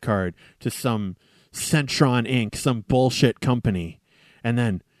credit card to some Centron Inc., some bullshit company. And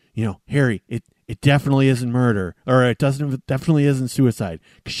then, Harry, it definitely isn't murder, or it definitely isn't suicide,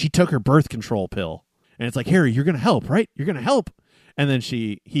 because she took her birth control pill. And it's like, Harry, you're gonna help, right? You're gonna help. And then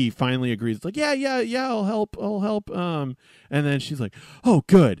he finally agrees. It's like, yeah, I'll help. And then she's like, oh,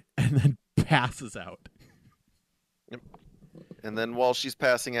 good. And then passes out. Yep. And then while she's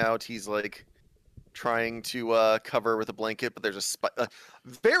passing out, he's like trying to cover her with a blanket, but there's a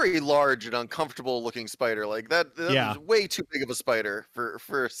very large and uncomfortable looking spider. Like that Yeah. is way too big of a spider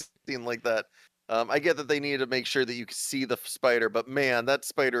for a scene like that. I get that they needed to make sure that you could see the spider, but man, that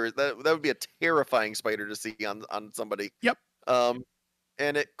spider, that would be a terrifying spider to see on somebody. Yep.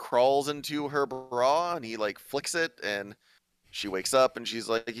 And it crawls into her bra, and he like flicks it, and she wakes up, and she's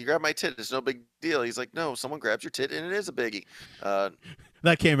like, "You grabbed my tit. It's no big deal." He's like, "No, someone grabs your tit, and it is a biggie."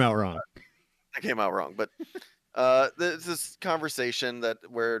 That came out wrong. That came out wrong, but there's this conversation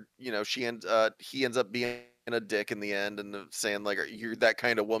where he ends up being a dick in the end, and saying like, "You're that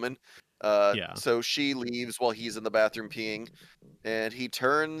kind of woman." Yeah. So she leaves while he's in the bathroom peeing, and he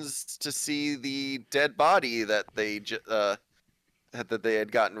turns to see the dead body that they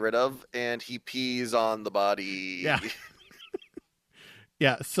had gotten rid of, and he pees on the body.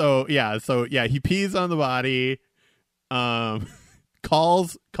 Yeah. So he pees on the body.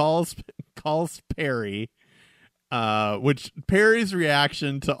 Calls Perry. Which Perry's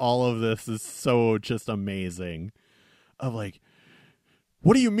reaction to all of this is so just amazing. Of like,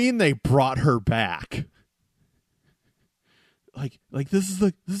 what do you mean they brought her back? Like this is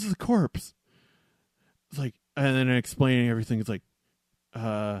the corpse. It's like, and then explaining everything. It's like,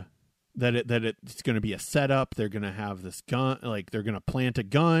 that it's going to be a setup. They're going to have this gun, like they're going to plant a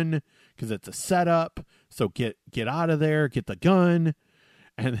gun because it's a setup. So get out of there, get the gun.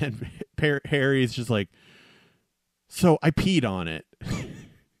 And then Harry's just like, so I peed on it.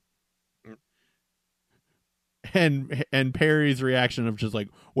 And Perry's reaction of just like,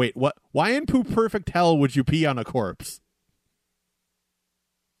 wait, what? Why in Poop Perfect Hell would you pee on a corpse?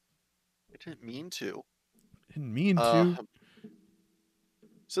 I didn't mean to. Didn't mean to.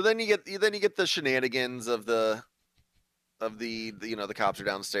 So then you get the shenanigans of the cops are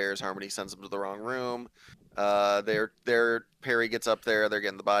downstairs. Harmony sends them to the wrong room. Perry gets up there. They're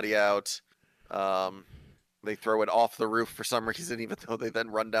getting the body out. They throw it off the roof for some reason, even though they then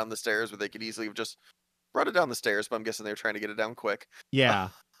run down the stairs, where they could easily have just brought it down the stairs. But I'm guessing they were trying to get it down quick. Yeah.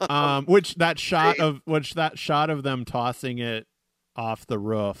 Which that shot of them tossing it off the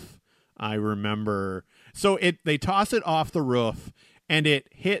roof, I remember. So they toss it off the roof, and it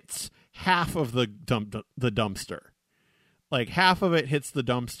hits half of the dumpster. Like half of it hits the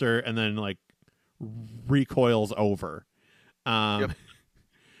dumpster, and then like recoils over. Yep.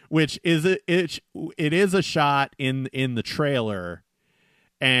 Which is it is a shot in the trailer,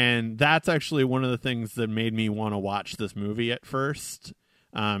 and that's actually one of the things that made me want to watch this movie at first,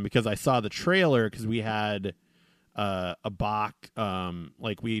 because I saw the trailer, because we had a box,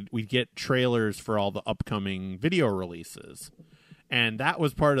 like we get trailers for all the upcoming video releases, and that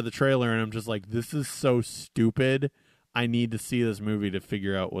was part of the trailer, and I'm just like, this is so stupid. I need to see this movie to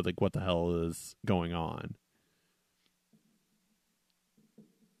figure out what the hell is going on.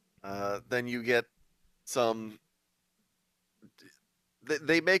 Then you get some.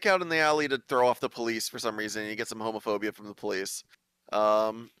 They make out in the alley to throw off the police for some reason. You get some homophobia from the police,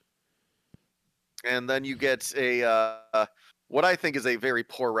 and then you get a what I think is a very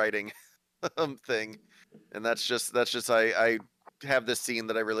poor writing thing, and that's just I have this scene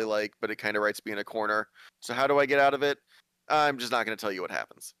that I really like, but it kind of writes me in a corner. So how do I get out of it? I'm just not going to tell you what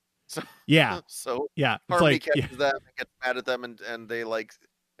happens. So yeah, so yeah, Harmony catches them and gets mad at them, and they like.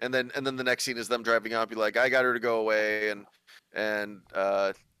 And then the next scene is them driving out, be like, I got her to go away and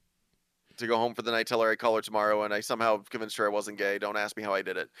to go home for the night, tell her I'd call her tomorrow, and I somehow convinced her I wasn't gay. Don't ask me how I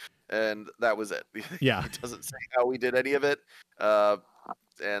did it. And that was it. Yeah. It doesn't say how we did any of it.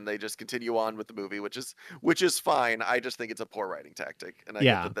 and they just continue on with the movie, which is fine. I just think it's a poor writing tactic, and I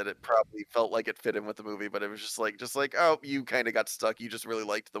Yeah. get that it probably felt like it fit in with the movie, but it was just like, oh, you kind of got stuck. You just really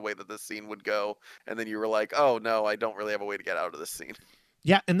liked the way that this scene would go, and then you were like, oh no, I don't really have a way to get out of this scene.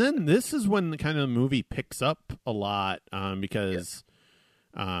 Yeah, and then this is when the kind of movie picks up a lot, because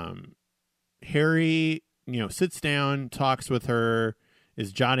Harry, sits down, talks with her,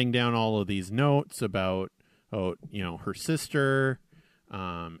 is jotting down all of these notes about, her sister,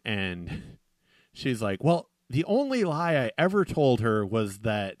 and she's like, well, the only lie I ever told her was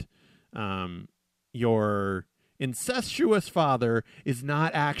that your incestuous father is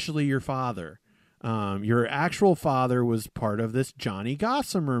not actually your father. Your actual father was part of this Johnny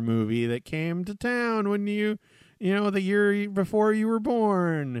Gossamer movie that came to town when the year before you were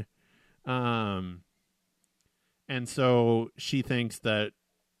born. And so she thinks that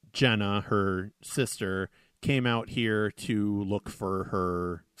Jenna, her sister, came out here to look for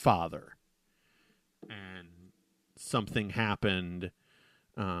her father. And something happened.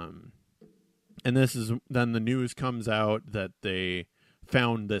 And this is then the news comes out that they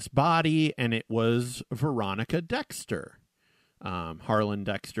found this body, and it was Veronica Dexter, Harlan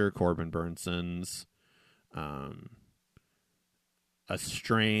Dexter, Corbin Burnson's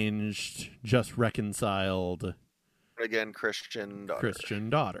estranged, just reconciled, again, Christian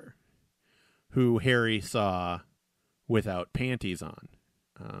daughter, who Harry saw without panties on,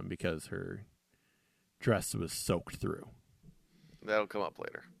 because her dress was soaked through. That'll come up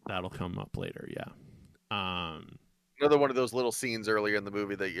later. Yeah. Another one of those little scenes earlier in the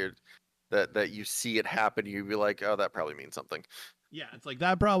movie that you see it happen, you'd be like, oh, that probably means something. Yeah, it's like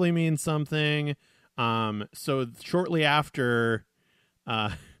that probably means something. So shortly after,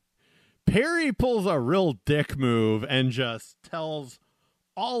 Perry pulls a real dick move and just tells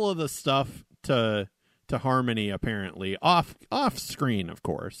all of the stuff to Harmony, apparently off screen, of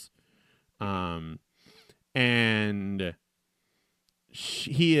course. And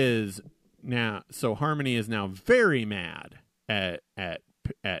he is now. So Harmony is now very mad at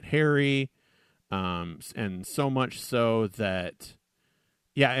Harry, and so much so that,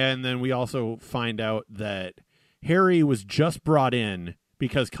 yeah. And then we also find out that Harry was just brought in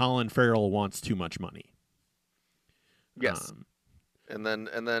because Colin Farrell wants too much money. Yes. And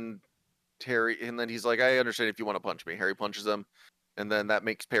then Harry, and then he's like, I understand if you want to punch me. Harry punches him, and then that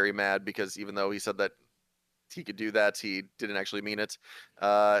makes Perry mad because even though he said that he could do that, he didn't actually mean it.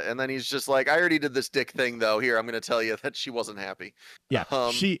 And then he's just like, I already did this dick thing though. Here, I'm going to tell you that she wasn't happy. Yeah.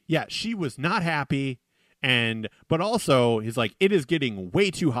 She was not happy. But also he's like, it is getting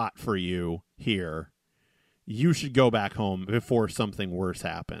way too hot for you here. You should go back home before something worse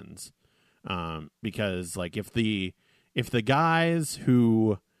happens. Because like if the guys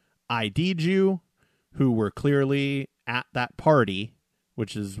who ID'd you, who were clearly at that party,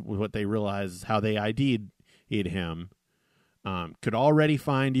 which is what they realize how they ID'd him, could already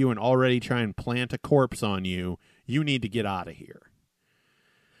find you and already try and plant a corpse on you, you need to get out of here.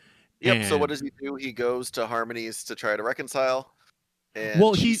 Yep. So what does he do? He goes to Harmony's to try to reconcile. And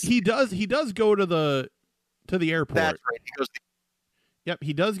well, he does go to the airport. That's right. He goes to Yep,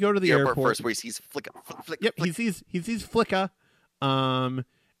 he does go to the airport first, where he sees Flicka. Yep, he sees Flicka,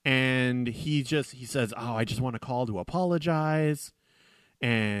 and he says, "Oh, I just want to call to apologize."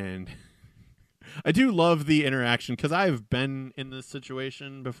 And I do love the interaction because I've been in this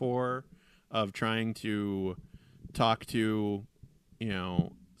situation before of trying to talk to,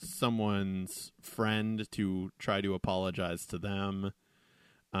 someone's friend to try to apologize to them.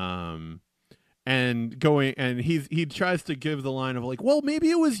 And he tries to give the line of like, well, maybe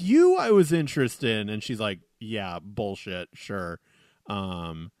it was you I was interested in. And she's like, yeah, bullshit. Sure.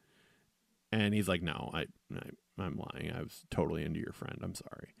 And he's like, no, I'm lying. I was totally into your friend. I'm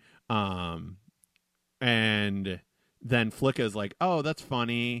sorry. And then Flicka's like, oh, that's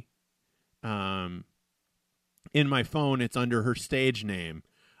funny. In my phone, it's under her stage name.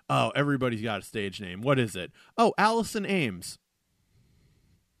 Oh, everybody's got a stage name. What is it? Oh, Allison Ames.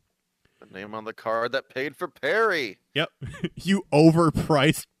 The name on the card that paid for Perry. Yep. You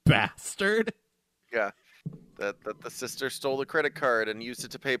overpriced bastard. Yeah. That the sister stole the credit card and used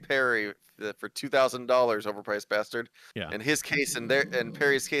it to pay Perry for $2,000, overpriced bastard. Yeah. And his case and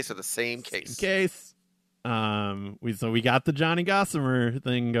Perry's case are the same case. We got the Johnny Gossamer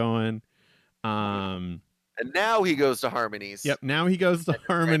thing going. And now he goes to Harmony's. Yep. Now he goes to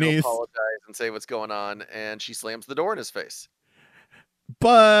Harmony's. Apologize and say what's going on, and she slams the door in his face.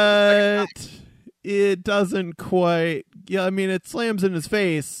 But it doesn't quite. Yeah, I mean, it slams in his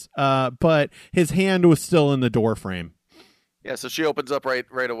face, but his hand was still in the door frame. Yeah, so she opens up right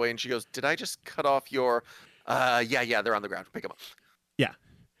away, and she goes, "Did I just cut off your?" Yeah, they're on the ground. Pick them up.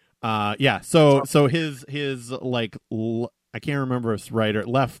 Yeah. So his like I can't remember his right or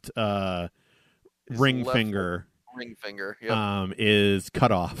left His ring left finger ring finger. Yep. is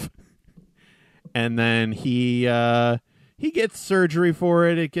cut off, and then he gets surgery for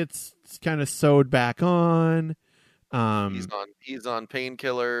it. It gets kind of sewed back on. He's on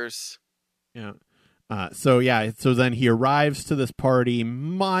painkillers. Yeah. So then he arrives to this party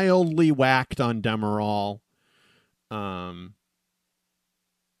mildly whacked on Demerol.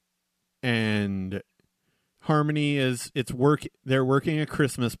 And Harmony they're working a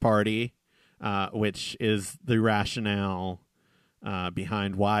Christmas party, which is the rationale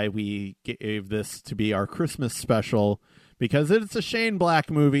behind why we gave this to be our Christmas special, because it's a Shane Black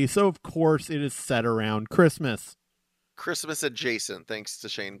movie, so of course it is set around Christmas. Christmas adjacent, thanks to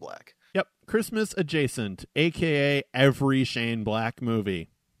Shane Black. Yep, Christmas adjacent, aka every Shane Black movie.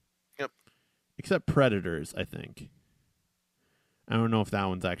 Yep. Except Predators, I think. I don't know if that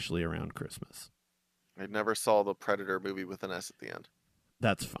one's actually around Christmas. I never saw the Predator movie with an S at the end.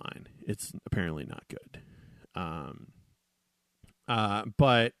 That's fine. It's apparently not good.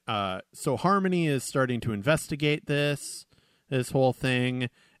 But so Harmony is starting to investigate this whole thing,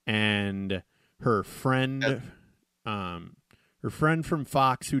 and her friend from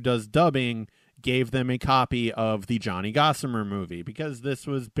Fox, who does dubbing, gave them a copy of the Johnny Gossamer movie, because this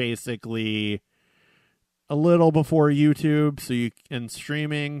was basically a little before YouTube and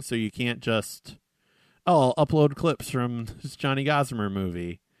streaming, so you can't just I'll upload clips from this Johnny Gossamer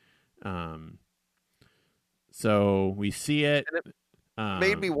movie. So we see it. And it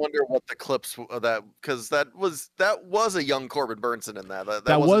made me wonder what the clips because that was a young Corbin Burnson in that.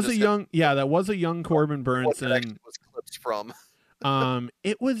 That was a young Corbin Burnson. What that actually was clips from. I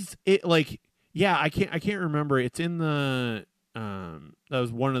can't remember. It's in the that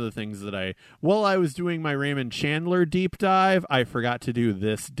was one of the things that while I was doing my Raymond Chandler deep dive, I forgot to do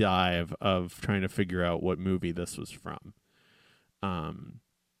this dive of trying to figure out what movie this was from.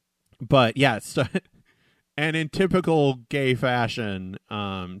 But yeah, and in typical gay fashion,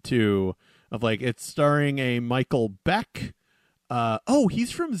 too, of like it's starring a Michael Beck.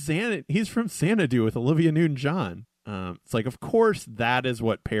 He's from Xanadu with Olivia Newton-John. It's like, of course, that is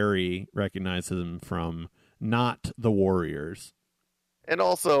what Perry recognizes him from, not The Warriors. And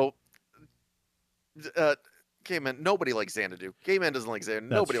also, gay men, nobody likes Xanadu. Gay men doesn't like Xanadu.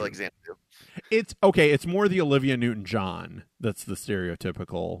 Nobody likes Xanadu. It's okay. It's more the Olivia Newton-John that's the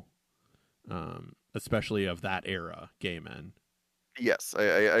stereotypical, especially of that era, gay men. Yes, I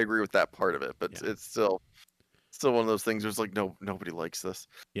agree with that part of it, but it's still one of those things where it's like, nobody likes this.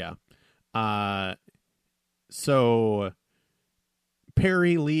 Yeah. So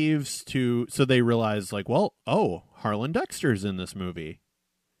Perry leaves so they realize, like, well, Harlan Dexter's in this movie.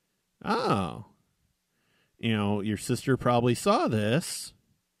 Oh. Your sister probably saw this.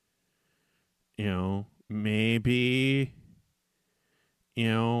 Maybe,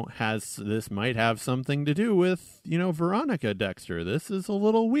 this might have something to do with, Veronica Dexter. This is a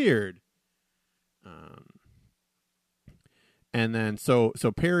little weird. And then so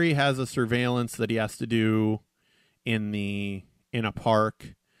Perry has a surveillance that he has to do in a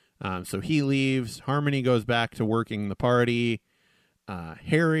park. So he leaves. Harmony goes back to working the party.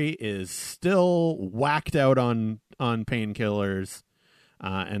 Harry is still whacked out on painkillers.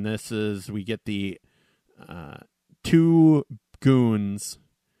 And we get the two goons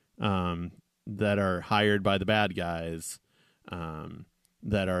that are hired by the bad guys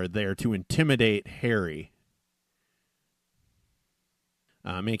that are there to intimidate Harry.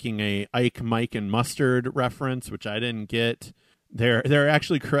 Making a Ike, Mike, and Mustard reference, which I didn't get. They're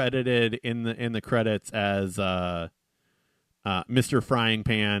actually credited in the credits as Mr. Frying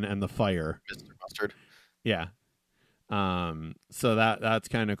Pan and the Fire. Mr. Mustard. Yeah. So that's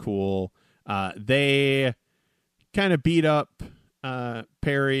kind of cool. They kind of beat up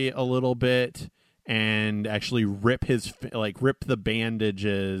Perry a little bit and actually rip the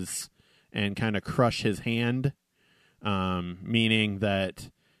bandages and kind of crush his hand. Meaning that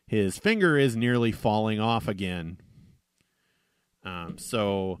his finger is nearly falling off again.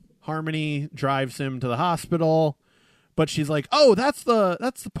 So Harmony drives him to the hospital, but she's like, "Oh, that's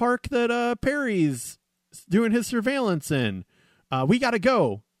the park that Perry's doing his surveillance in. We gotta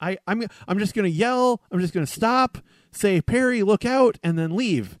go. I'm just gonna yell. I'm just gonna stop, say, Perry, look out, and then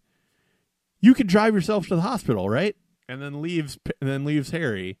leave. You can drive yourself to the hospital, right?" And then leaves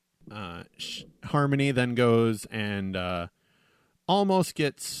Harry. Harmony then goes and almost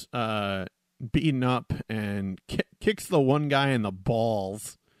gets beaten up and kicks the one guy in the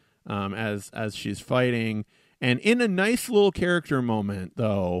balls as she's fighting. And in a nice little character moment,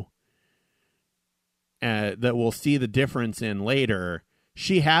 though, that we'll see the difference in later,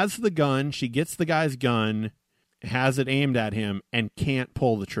 she has the gun. She gets the guy's gun, has it aimed at him, and can't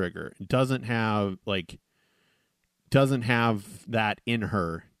pull the trigger. Doesn't have that in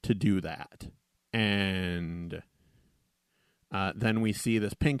her to do that. And then we see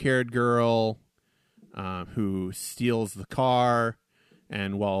this pink-haired girl who steals the car.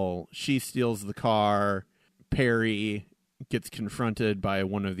 And while she steals the car, Perry gets confronted by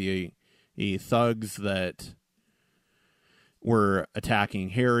one of the thugs that were attacking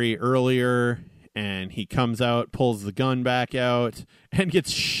Harry earlier, and he comes out, pulls the gun back out, and gets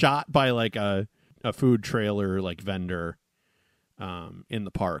shot by like a food trailer like vendor in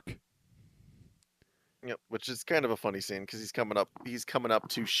the park. Yep, which is kind of a funny scene because he's coming up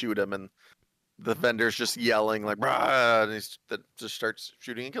to shoot him, and the vendor's just yelling like "Rah!" and that just starts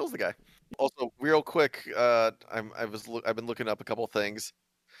shooting and kills the guy. Also, real quick, I've been looking up a couple things.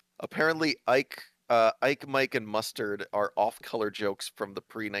 Apparently, Ike, Mike, and Mustard are off-color jokes from the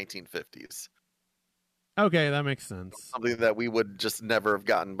pre-1950s. Okay, that makes sense. Something that we would just never have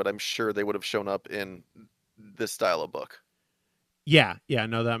gotten, but I'm sure they would have shown up in this style of book. Yeah,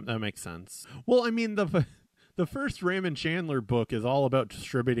 no, that makes sense. Well, I mean, the first Raymond Chandler book is all about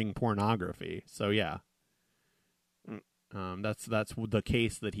distributing pornography, so yeah. That's the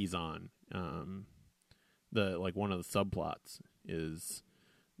case that he's on. One of the subplots is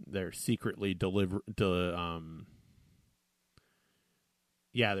they're secretly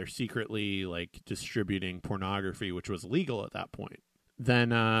they're secretly like distributing pornography, which was legal at that point. Then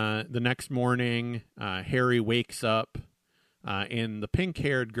the next morning, Harry wakes up in the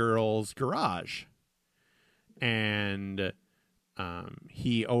pink-haired girl's garage, and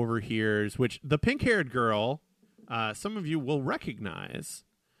he overhears, which the pink-haired girl, some of you will recognize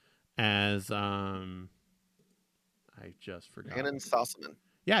as I just forgot. Shannon Sossaman.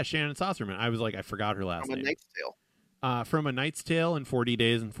 Yeah, Shannon Sossaman. I was like, I forgot her last name. From A Knight's Tale. From A Knight's Tale and 40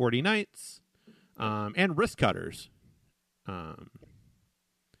 Days and 40 Nights, and Wrist Cutters.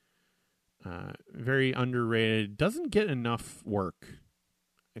 Very underrated. Doesn't get enough work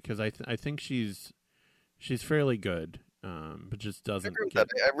because I think she's fairly good, but just doesn't. I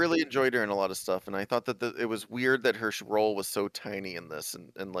really enjoyed her in a lot of stuff, and I thought that it was weird that her role was so tiny in this,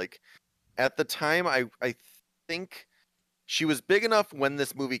 and like at the time, I think she was big enough when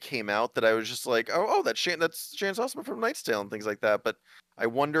this movie came out that I was just like, that's Shannon Sossaman from Knight's Tale and things like that. But I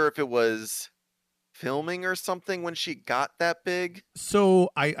wonder if it was filming or something when she got that big. So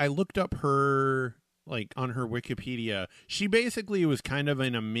I looked up her, like, on her Wikipedia. She basically was kind of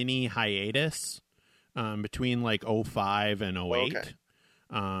in a mini hiatus between like 2005 and 2008.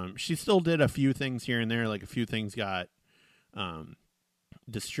 Okay. She still did a few things here and there, like a few things got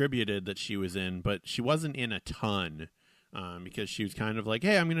distributed that she was in, but she wasn't in a ton because she was kind of like,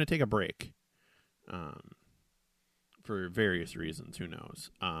 hey, I'm going to take a break for various reasons. Who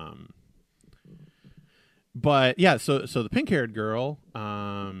knows? But yeah, so the pink-haired girl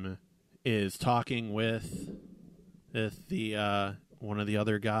is talking with the one of the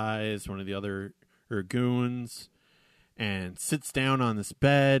other guys, one of the other goons, and sits down on this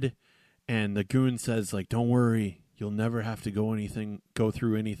bed, and the goon says like, "Don't worry, you'll never have to go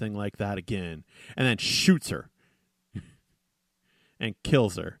through anything like that again," and then shoots her and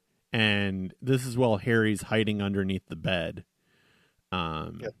kills her. And this is while Harry's hiding underneath the bed.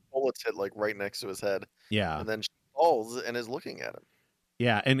 Bullets hit like right next to his head. Yeah. And then she falls and is looking at him.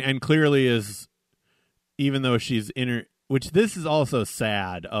 Yeah, and clearly is, even though she's in her, which this is also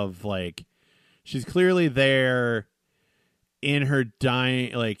sad of like, she's clearly there in her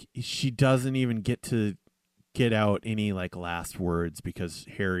dying, like she doesn't even get to get out any like last words because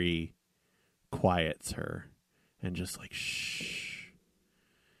Harry quiets her and just like, shh.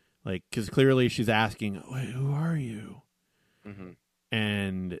 Like, because clearly she's asking, "Wait, who are you?" Mm-hmm.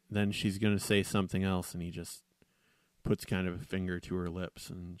 And then she's going to say something else, and he just puts kind of a finger to her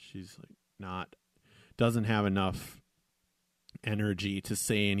lips, and she's like doesn't have enough energy to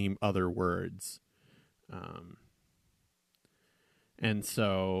say any other words. And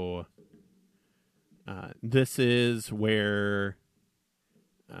so this is where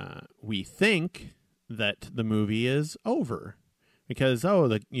we think that the movie is over. Because,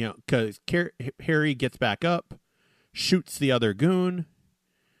 Harry gets back up, shoots the other goon,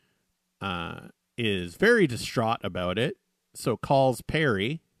 is very distraught about it, so calls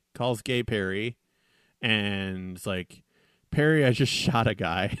gay Perry, and is like, "Perry, I just shot a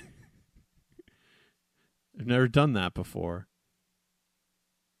guy." I've never done that before.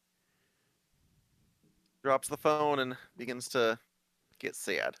 Drops the phone and begins to get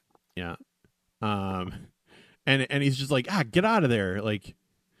sad. Yeah. And he's just like, get out of there. Like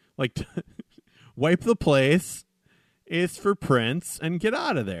wipe the place. is for Prince and get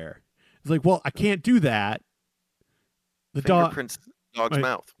out of there. It's like, well, I can't do that. The Fingerprints dog's right,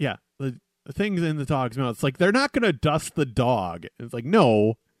 mouth. Yeah, the thing's in the dog's mouth. It's like, they're not going to dust the dog. It's like,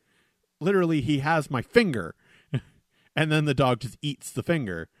 no, literally, he has my finger. And then the dog just eats the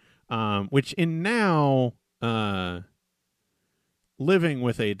finger. Which in now, living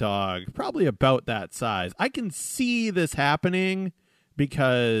with a dog, probably about that size, I can see this happening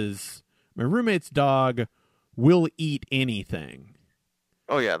because my roommate's dog will eat anything.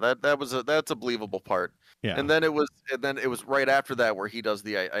 Oh yeah, that's a believable part. Yeah. And then it was right after that where he does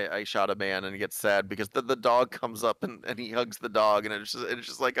the I shot a man and he gets sad because the dog comes up and he hugs the dog and it's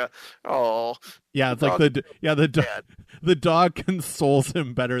just like yeah, it's like the dog consoles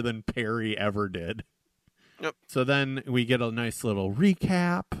him better than Perry ever did. Yep. So then we get a nice little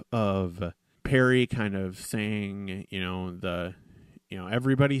recap of Perry kind of saying,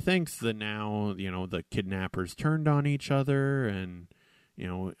 everybody thinks that now, the kidnappers turned on each other, and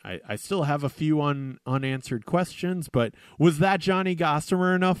I still have a few unanswered questions, but was that Johnny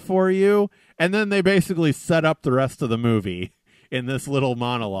Gossamer enough for you? And then they basically set up the rest of the movie in this little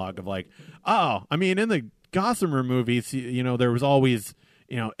monologue of like, oh, I mean, in the Gossamer movies, there was always,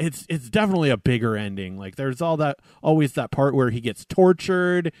 it's definitely a bigger ending. Like there's always that part where he gets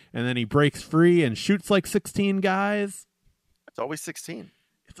tortured and then he breaks free and shoots like 16 guys. It's always 16.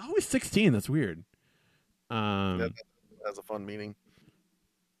 It's always 16. That's weird. That has a fun meaning.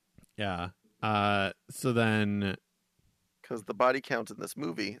 Yeah. So then, because the body count in this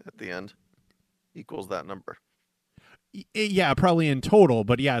movie at the end equals that number. Yeah, probably in total,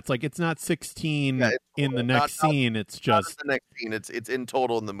 but yeah, it's like it's not 16 in the next scene. It's just the next scene. It's in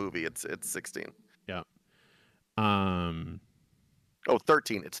total in the movie. It's 16. Yeah. 13.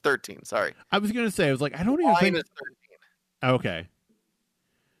 It's 13. Sorry. I was gonna say, I was like, I don't even think it's 13. Okay.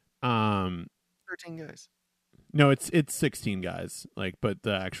 13 guys. No, it's 16 guys. Like, but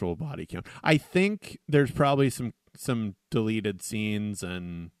the actual body count. I think there's probably some deleted scenes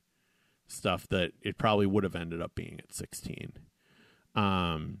and stuff that it probably would have ended up being at 16.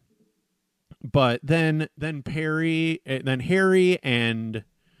 But then Harry and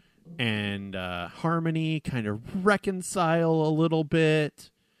Harmony kind of reconcile a little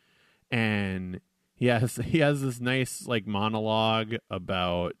bit, and he has this nice like monologue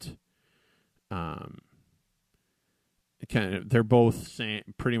about kind of, they're both saying,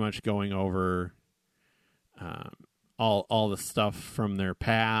 pretty much going over all the stuff from their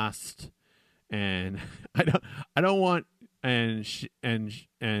past, and I don't want and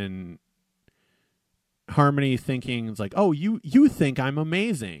Harmony thinking it's like, oh, you think I'm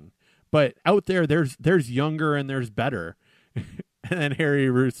amazing, but out there's younger and there's better. And then Harry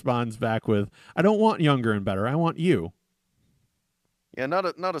responds back with, I don't want younger and better, I want you. Yeah,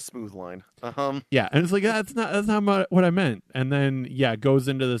 not a smooth line. Yeah, and it's like that's not what I meant. And then goes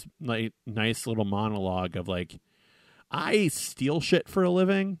into this like nice little monologue of like, I steal shit for a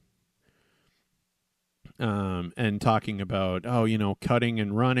living. And talking about cutting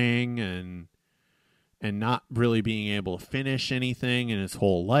and running and not really being able to finish anything in his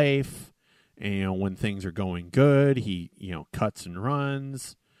whole life. And when things are going good, he cuts and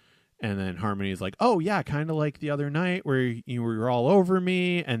runs. And then Harmony's like, oh, yeah, kind of like the other night where you were all over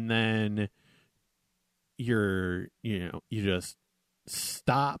me. And then you just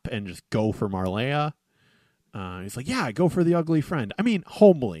stop and just go for Marleya. He's like, yeah, I go for the ugly friend. I mean,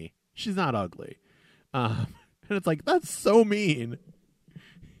 homely. She's not ugly. And it's like, that's so mean.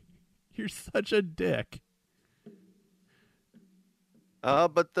 You're such a dick.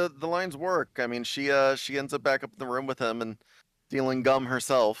 But the lines work. I mean, she ends up back up in the room with him and stealing gum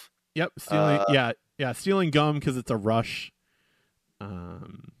herself. Yep, stealing. Stealing gum because it's a rush.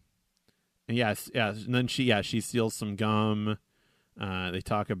 And and then she steals some gum. They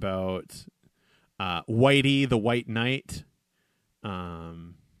talk about Whitey the White Knight.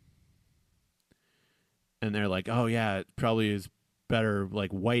 And they're like, oh yeah, it probably is better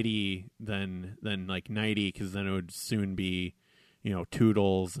like Whitey than like Nighty, because then it would soon be,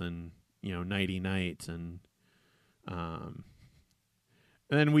 Toodles and Nighty Night and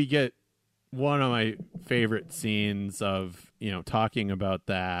then we get one of my favorite scenes of, talking about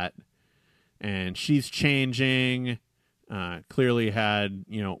that. And she's changing, clearly had,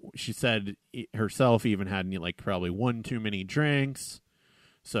 she said herself even had like probably one too many drinks.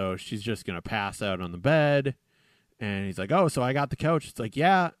 So she's just going to pass out on the bed. And he's like, oh, so I got the couch. It's like,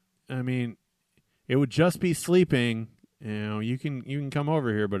 yeah, I mean, it would just be sleeping. You can come over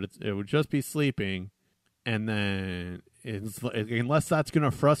here, but it would just be sleeping. And then it's unless that's going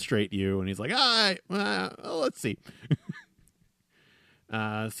to frustrate you. And he's like, all right, let's see.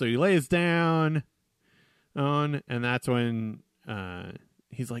 So he lays down. on, and that's when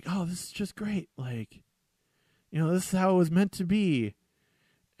he's like, "Oh, this is just great. Like, this is how it was meant to be."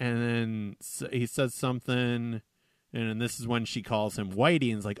 And then he says something, and this is when she calls him Whitey,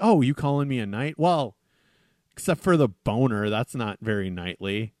 and is like, "Oh, you calling me a knight? Well, except for the boner, that's not very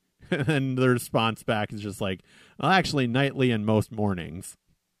knightly." And then the response back is just like, "Well, actually, nightly in most mornings."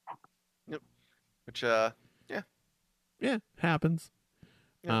 Yep. Which, yeah, happens.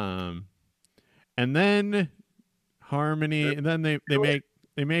 Yeah. And then Harmony, and then they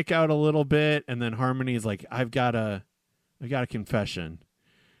make out a little bit, and then Harmony's like, I got a confession.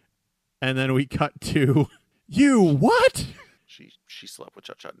 And then we cut to, you what? She slept with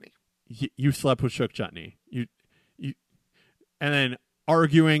Chuck Chutney. You slept with Chuck Chutney. You, and then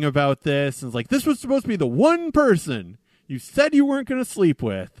arguing about this, and it's like, this was supposed to be the one person you said you weren't going to sleep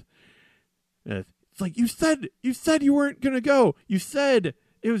with. It's like, you said you weren't going to go. You said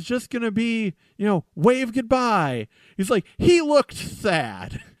it was just going to be, wave goodbye. He's like, he looked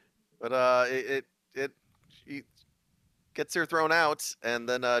sad. But it gets her thrown out, and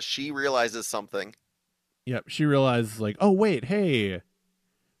then she realizes something. Yep, she realizes, like, oh, wait, hey,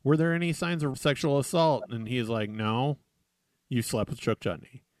 were there any signs of sexual assault? And he's like, no, you slept with Chuck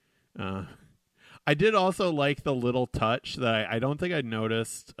Chutney. I did also like the little touch that I don't think I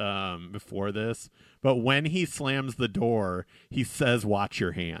noticed before this, but when he slams the door, he says, watch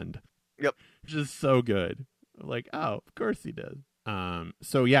your hand. Yep. Which is so good. Like, oh, of course he did.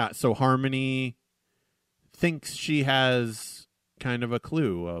 So Harmony thinks she has kind of a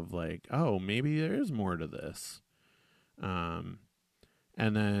clue of like, oh, maybe there is more to this. And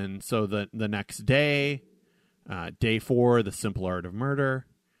then so the next day, day 4, the simple art of murder.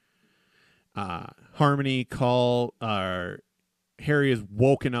 Harmony Harry is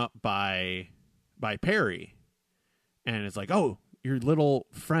woken up by Perry, and it's like, oh, your little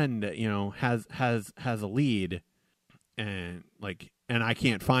friend, has a lead, and I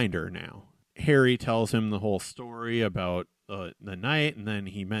can't find her now. Harry tells him the whole story about the night, and then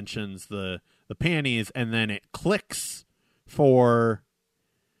he mentions the panties, and then it clicks for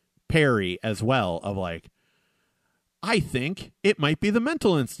Perry as well, of like, I think it might be the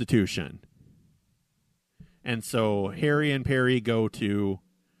mental institution. And so Harry and Perry go to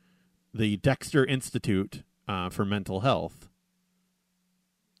the Dexter Institute for mental health,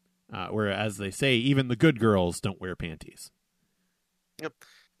 where, as they say, even the good girls don't wear panties. Yep.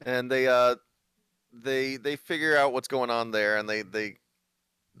 And they figure out what's going on there, and they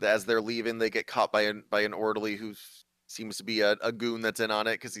as they're leaving, they get caught by an orderly who seems to be a goon that's in on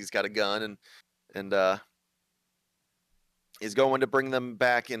it because he's got a gun, and is going to bring them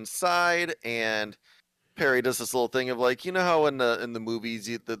back inside. And Perry does this little thing of like, how in the movies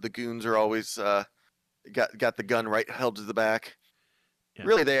the goons are always got the gun right held to the back. Yeah.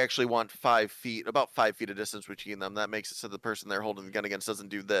 Really, they actually want about 5 feet of distance between them. That makes it so the person they're holding the gun against doesn't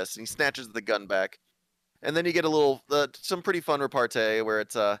do this. And he snatches the gun back, and then you get a little some pretty fun repartee where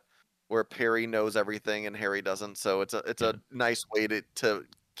it's where Perry knows everything and Harry doesn't. So it's a nice way to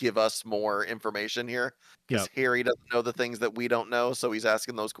give us more information here, because Harry doesn't know the things that we don't know, so he's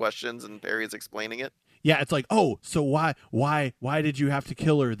asking those questions and Perry is explaining it. Yeah, it's like, oh, so why did you have to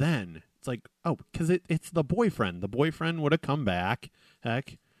kill her then? It's like, oh, because it's the boyfriend. The boyfriend would have come back,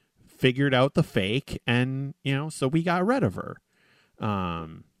 figured out the fake, and so we got rid of her.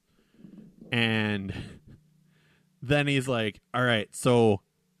 And then he's like, all right, so,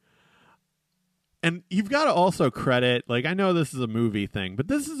 and you've got to also credit, like, I know this is a movie thing, but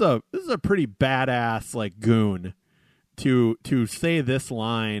this is a pretty badass like goon to say this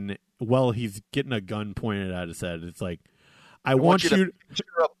line while he's getting a gun pointed at his head. It's like, I want you to picture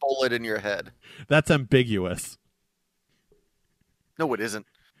a bullet in your head. That's ambiguous. No, it isn't.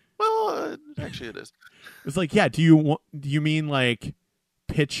 Well, actually, it is. It's like, yeah. Do you mean like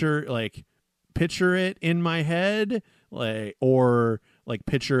picture it in my head, like, or like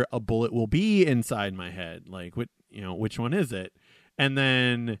picture a bullet will be inside my head? Like, what, which one is it? And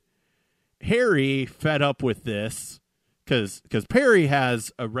then Harry, fed up with this, because Perry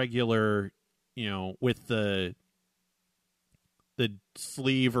has a regular, with the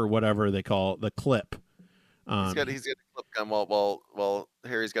sleeve or whatever they call it, the clip. He's got a clip gun while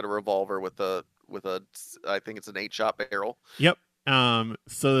Harry's got a revolver with a I think it's an 8-shot barrel. Yep.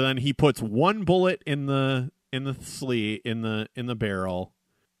 So then he puts one bullet in the sleeve, in the barrel,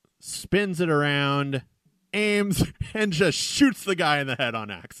 spins it around, aims, and just shoots the guy in the head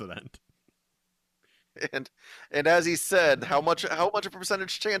on accident. And as he said, how much a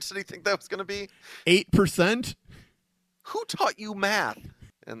percentage chance did he think that was going to be? 8%. Who taught you math?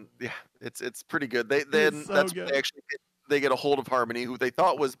 And yeah, it's pretty good. They good. They actually they get a hold of Harmony, who they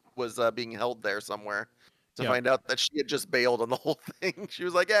thought was being held there somewhere. to Yep. find out that she had just bailed on the whole thing. She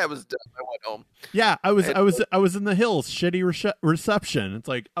was like, "Yeah, it was done. I went home." Yeah, I And was in the hills, shitty reception. It's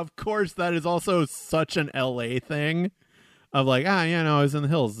like, of course, that is also such an LA thing of like, yeah, no, I was in the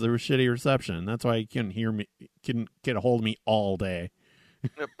hills. There was shitty reception. That's why you couldn't get a hold of me all day.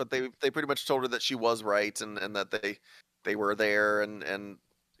 yep, but they pretty much told her that she was right, and that they were there, and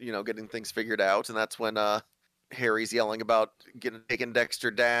getting things figured out. And that's when Harry's yelling about taking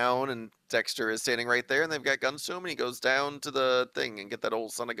Dexter down, and Dexter is standing right there, and they've got guns to him, and he goes down to the thing and get that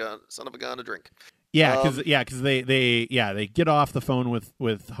old son of a gun to drink. Yeah, because they get off the phone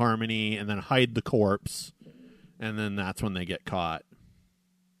with Harmony and then hide the corpse, and then that's when they get caught.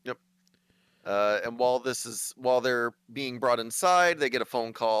 Yep. And while they're being brought inside, they get a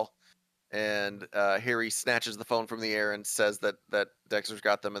phone call, and Harry snatches the phone from the air and says that Dexter's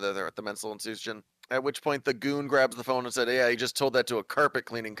got them, and they're at the mental institution. At which point the goon grabs the phone and said, "Yeah, he just told that to a carpet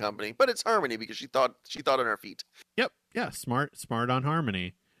cleaning company, but it's Harmony because she thought on her feet." Yep. Yeah. Smart on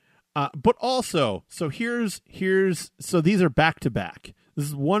Harmony. But also, so so these are back to back. This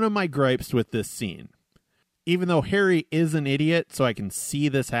is one of my gripes with this scene. Even though Harry is an idiot, so I can see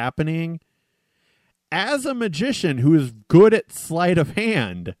this happening, as a magician who is good at sleight of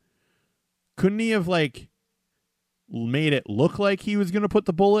hand, couldn't he have like made it look like he was going to put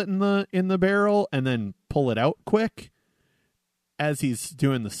the bullet in the barrel and then pull it out quick as he's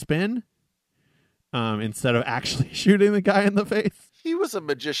doing the spin, instead of actually shooting the guy in the face? He was a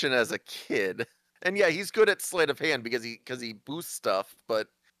magician as a kid, and yeah, he's good at sleight of hand because he boosts stuff. But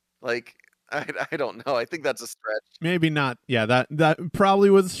like, I don't know. I think that's a stretch. Maybe not. Yeah, that probably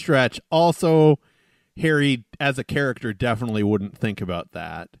was a stretch. Also, Harry as a character definitely wouldn't think about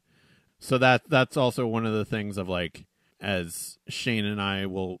that. So that's also one of the things of like, as Shane and I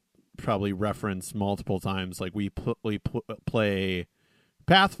will probably reference multiple times, like we play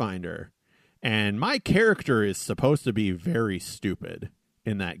Pathfinder, and my character is supposed to be very stupid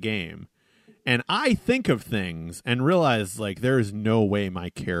in that game. And I think of things and realize like there is no way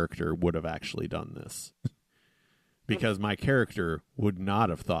my character would have actually done this because my character would not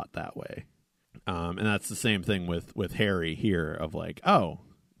have thought that way. And that's the same thing with Harry here of like, oh,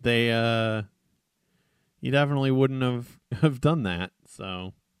 they you definitely wouldn't have done that.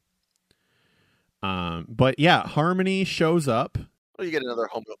 So but yeah, Harmony shows up. Well, you get another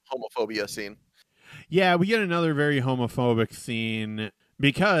homophobia scene. Yeah, we get another very homophobic scene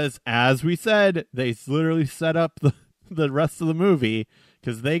because, as we said, they literally set up the rest of the movie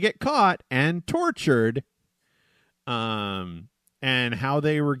because they get caught and tortured. And how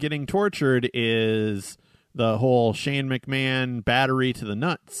they were getting tortured is the whole Shane McMahon battery to the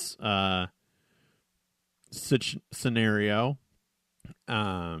nuts scenario.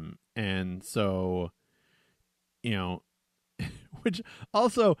 And so, which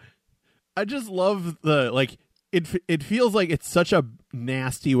also, I just love the, like, it feels like it's such a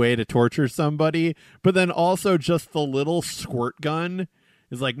nasty way to torture somebody, but then also just the little squirt gun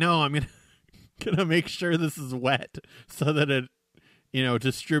is like, no, I'm gonna make sure this is wet so that it,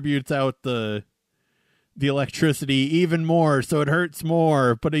 distributes out the electricity even more, so it hurts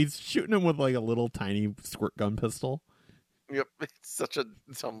more. But he's shooting him with like a little tiny squirt gun pistol. Yep, it's such a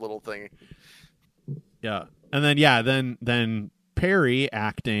dumb little thing. Yeah, and then Perry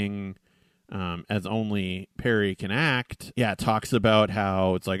acting as only Perry can act, talks about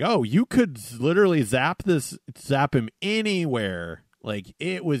how it's like, oh, you could literally zap him anywhere. Like,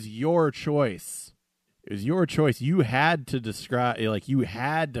 it was your choice. It was your choice. You had to describe, like, you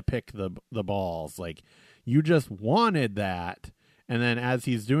had to pick the balls. Like, you just wanted that. And then as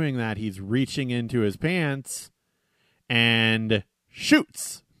he's doing that, he's reaching into his pants and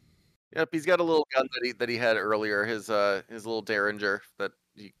shoots. Yep, he's got a little gun that he had earlier, his little Derringer that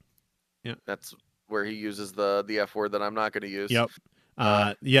that's where he uses the F word that I'm not going to use. Yep.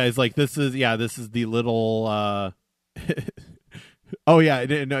 It's like this is the little oh yeah,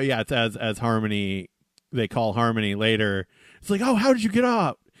 no, yeah, it's as Harmony, they call Harmony later. It's like, "Oh, how did you get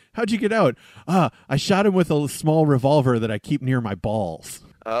out? How'd you get out?" I shot him with a small revolver that I keep near my balls.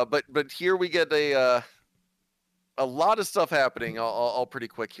 But here we get a lot of stuff happening all pretty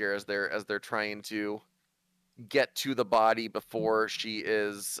quick here as they're trying to get to the body before she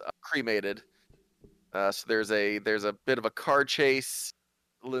is cremated. So there's a bit of a car chase.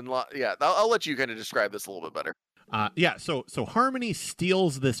 I'll let you kind of describe this a little bit better. So Harmony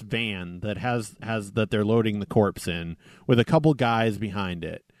steals this van that has that they're loading the corpse in with a couple guys behind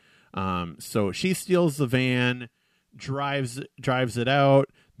it. So she steals the van, drives it out.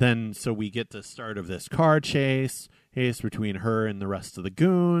 Then so we get the start of this car chase between her and the rest of the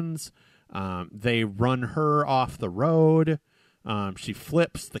goons. They run her off the road. She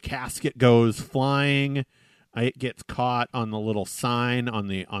flips. The casket goes flying. It gets caught on the little sign on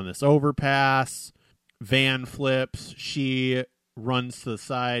this overpass. Van flips. She runs to the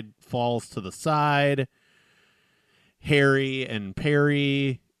side, falls to the side. Harry and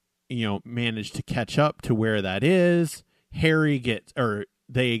Perry, manage to catch up to where that is.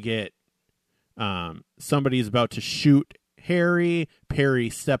 Somebody's about to shoot Harry. Perry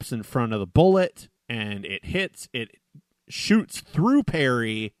steps in front of the bullet and it shoots through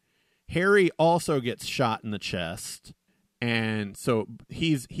Perry. Harry also gets shot in the chest. And so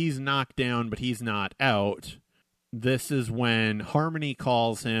he's knocked down, but he's not out. This is when Harmony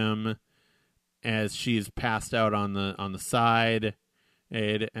calls him as she's passed out on the side,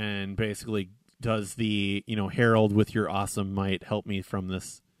 and basically does the, Harold, with your awesome might, help me from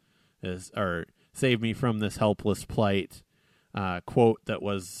this, or save me from this helpless plight, quote that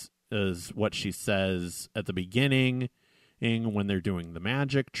is what she says at the beginning when they're doing the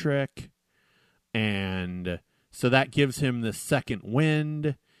magic trick. And so that gives him the second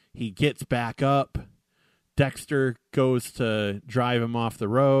wind. He gets back up. Dexter goes to drive him off the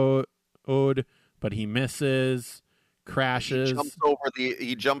road, but he misses, crashes.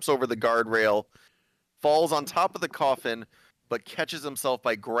 He jumps over the guardrail, falls on top of the coffin, but catches himself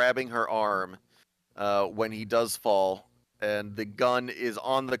by grabbing her arm when he does fall. And the gun is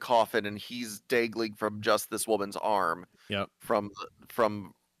on the coffin, and he's dangling from just this woman's arm. Yep. From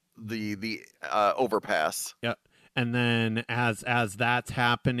the overpass. Yep. And then as that's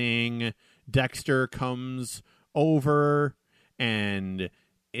happening, Dexter comes over and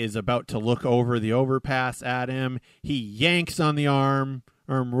is about to look over the overpass at him. He yanks on the arm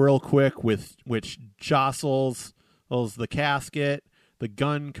real quick, which jostles the casket. The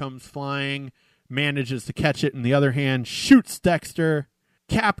gun comes flying, manages to catch it in the other hand, shoots Dexter.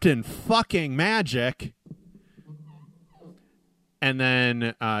 Captain fucking Magic. And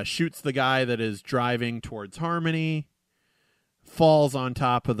then shoots the guy that is driving towards Harmony, falls on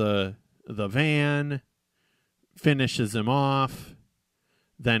top of the van, finishes him off,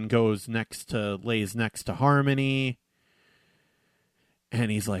 then lays next to Harmony, and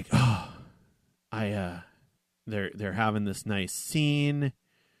he's like, "Oh, they're having this nice scene."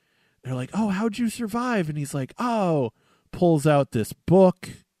 They're like, "Oh, how'd you survive?" And he's like, "Oh," pulls out this book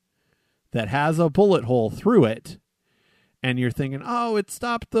that has a bullet hole through it. And you're thinking, "Oh, it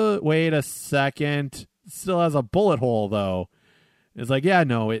stopped wait a second. It still has a bullet hole though." It's like, "Yeah,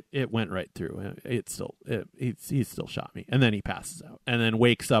 no, it went right through. He still shot me." And then he passes out and then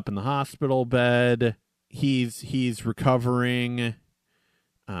wakes up in the hospital bed. He's recovering.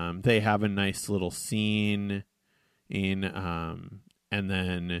 They have a nice little scene and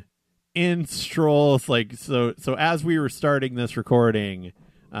then in strolls so as we were starting this recording,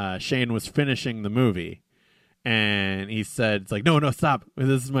 Shane was finishing the movie. And he said, "It's like, no, stop.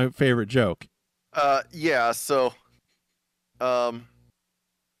 This is my favorite joke." Yeah. So,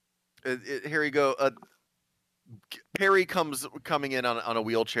 here you go. Harry coming in on a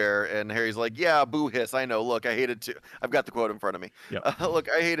wheelchair, and Harry's like, "Yeah, boo hiss. I know. Look, I hate it too." I've got the quote in front of me. Yep. Look,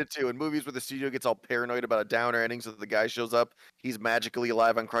 I hate it too. In movies where the studio gets all paranoid about a downer ending, so that the guy shows up, he's magically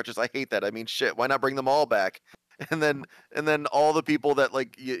alive on crutches. I hate that. I mean, shit. Why not bring them all back? And then all the people that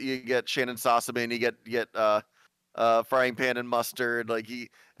you get Shannon Sossaman, you get Frying Pan and Mustard,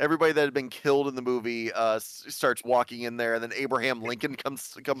 everybody that had been killed in the movie starts walking in there, and then Abraham Lincoln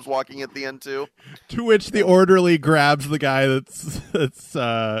comes walking at the end too. To which the orderly grabs the guy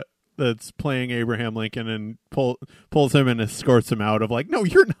that's playing Abraham Lincoln and pulls him and escorts him out of "No,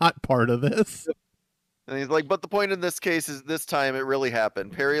 you're not part of this." And he's like, "But the point in this case is this time it really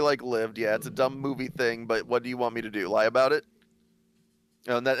happened. Perry lived. Yeah, it's a dumb movie thing, but what do you want me to do? Lie about it?"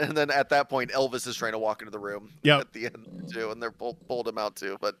 And then at that point, Elvis is trying to walk into the room. Yep. At the end too, and they're pulled him out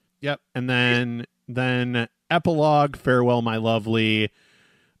too. But yep. And then epilogue, "Farewell, my lovely.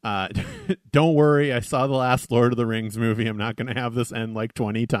 Don't worry, I saw the last Lord of the Rings movie. I'm not going to have this end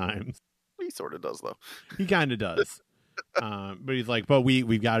 20 times." He sort of does, though. He kind of does. But he's like, "But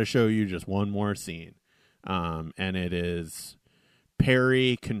we've got to show you just one more scene." And it is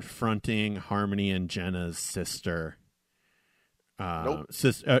Perry confronting Harmony and Jenna's sister.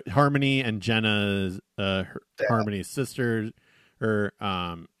 Harmony and Jenna's Harmony's sister,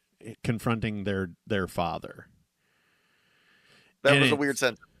 confronting their father. That was a weird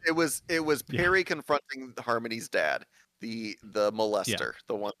sentence. It was Perry confronting Harmony's dad, the molester,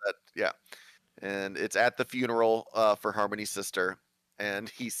 the one that and it's at the funeral for Harmony's sister, and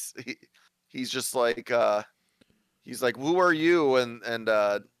he's just he's like, "Who are you?" and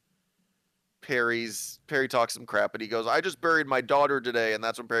Perry talks some crap, and he goes, "I just buried my daughter today." And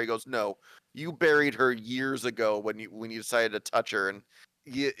that's when Perry goes, "No, you buried her years ago when you decided to touch her." And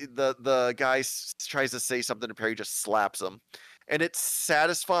the guy tries to say something and Perry just slaps him, and it's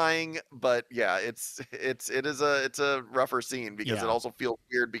satisfying, but yeah, it's a rougher scene because it Yeah. also feels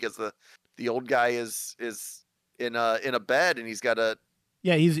weird because the old guy is in a bed and he's got a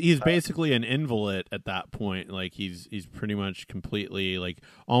Yeah, he's basically an invalid at that point. Like he's pretty much completely like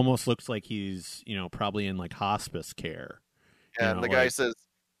almost looks like he's, probably in like hospice care. and the guy says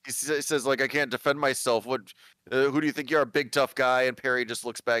he says like I can't defend myself. What who do you think you're, a big tough guy? And Perry just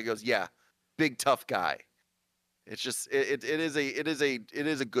looks back and goes, yeah, big tough guy. It's just it is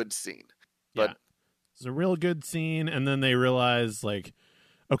a good scene. But yeah. It's a real good scene, and then they realize like,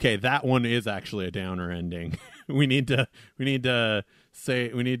 okay, that one is actually a downer ending. we need to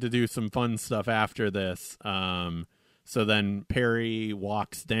do some fun stuff after this. So then Perry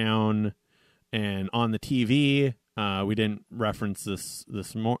walks down, and on the TV, we didn't reference this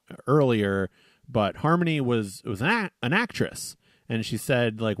earlier, but Harmony was an actress, and she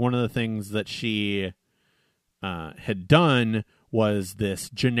said like one of the things that she had done was this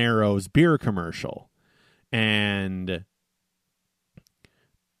Gennaro's beer commercial, and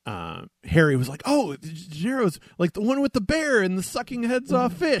Harry was like, "Oh, Gennaro's like the one with the bear and the sucking heads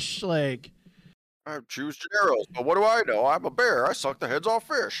off fish." Like, I choose Gennaro's, but what do I know? I'm a bear. I suck the heads off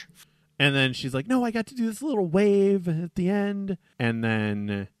fish. and then she's like, "No, I got to do this little wave at the end," and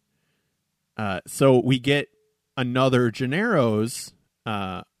then, so we get another Gennaro's,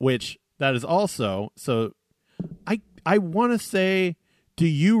 which that is also so. I want to say, do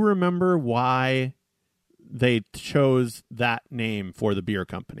you remember why they chose that name for the beer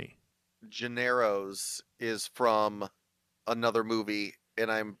company? Gennaro's is from another movie,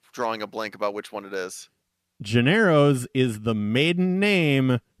 and I'm drawing a blank about which one it is. Gennaro's is the maiden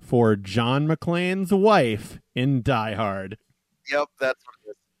name for John McClane's wife in Die Hard. Yep, that's what it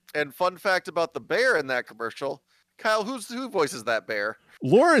is. And fun fact about the bear in that commercial, Kyle, who voices that bear?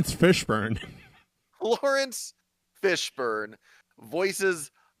 Lawrence Fishburne. Lawrence Fishburne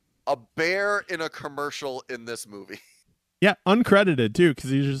voices a bear in a commercial in this movie. Yeah, uncredited too, because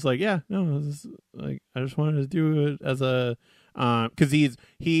he's just like, yeah, no, this is, like I just wanted to do it as a, because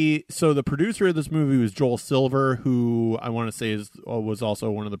so the producer of this movie was Joel Silver, who I want to say was also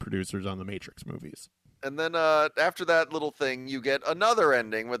one of the producers on the Matrix movies. And then after that little thing, you get another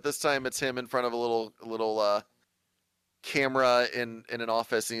ending, but this time it's him in front of a little camera in an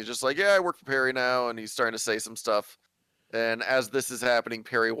office, and he's just like, yeah, I work for Perry now, and he's starting to say some stuff. And as this is happening,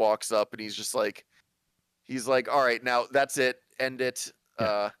 Perry walks up and he's like, all right, now that's it, end it.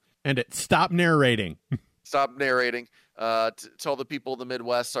 End it. Stop narrating. Stop narrating. Tell the people of the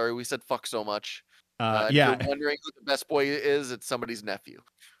Midwest, sorry, we said fuck so much. Yeah. If you're wondering who the best boy is, it's somebody's nephew.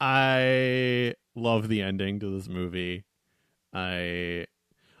 I love the ending to this movie. Like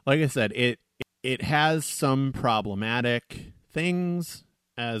I said, it has some problematic things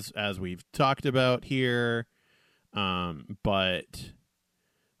as we've talked about here, but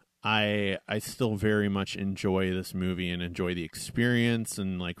I still very much enjoy this movie and enjoy the experience,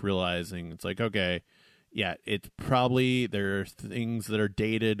 and like realizing it's like, okay, yeah, it's probably there are things that are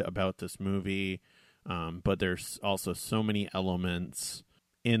dated about this movie, but there's also so many elements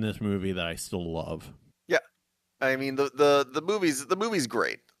in this movie that I still love. Yeah, I mean the movie's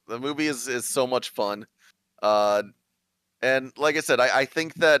great. The movie is so much fun, and like I said, I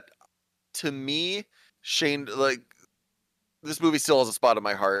think that to me, Shane, like this movie still has a spot in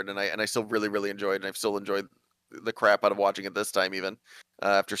my heart, and I still really really enjoyed it. And I've still enjoyed the crap out of watching it this time, even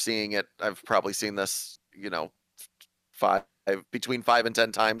after seeing it. I've probably seen this, between 5 and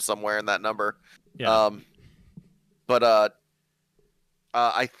 10 times, somewhere in that number. Yeah. But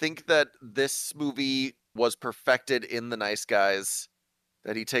I think that this movie was perfected in The Nice Guys.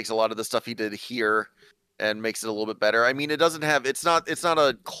 That he takes a lot of the stuff he did here and makes it a little bit better. I mean, it's not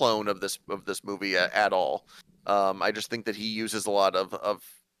a clone of this movie at all. I just think that he uses a lot of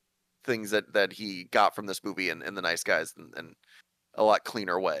things that he got from this movie in The Nice Guys in a lot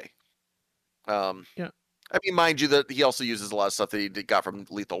cleaner way. Yeah. I mean, mind you, that he also uses a lot of stuff that he got from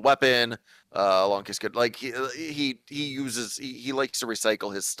Lethal Weapon, Long Kiss Good. Like he likes to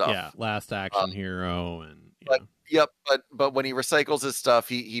recycle his stuff. Yeah, Last Action Hero, and yep. But when he recycles his stuff,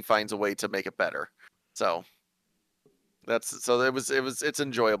 he finds a way to make it better. So it's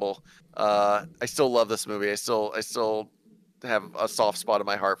enjoyable. I still love this movie. I still have a soft spot in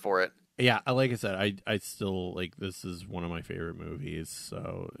my heart for it. Yeah, like I said, I still like, this is one of my favorite movies.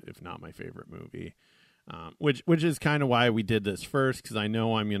 So if not my favorite movie. Which is kind of why we did this first, because I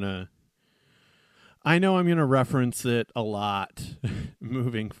know I'm gonna reference it a lot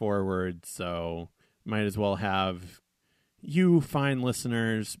moving forward. So might as well have you fine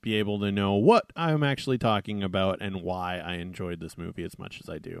listeners be able to know what I'm actually talking about and why I enjoyed this movie as much as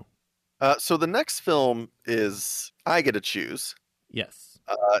I do. So the next film is I get to choose. Yes.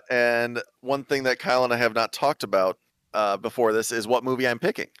 And one thing that Kyle and I have not talked about before this is what movie I'm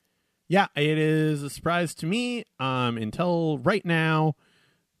picking. Yeah, it is a surprise to me until right now.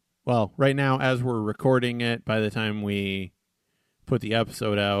 Well, right now, as we're recording it, by the time we put the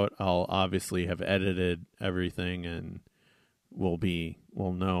episode out, I'll obviously have edited everything and we'll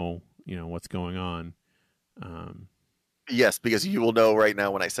know, what's going on. Yes, because you will know right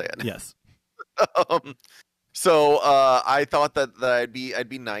now when I say it. Yes. So I thought that I'd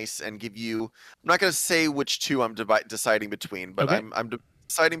be nice and give you. I'm not going to say which two I'm deciding between, but Okay. I'm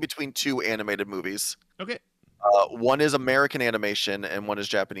deciding between two animated movies. Okay. One is American animation and one is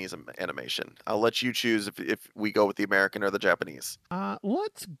Japanese animation. I'll let you choose if we go with the American or the Japanese.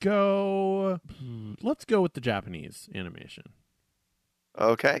 Let's go with the Japanese animation.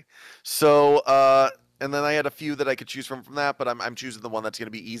 Okay. So and then I had a few that I could choose from that, but I'm choosing the one that's going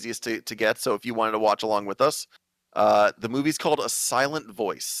to be easiest to get. So if you wanted to watch along with us, the movie's called A Silent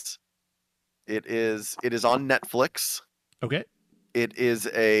Voice. It is on Netflix. Okay. It is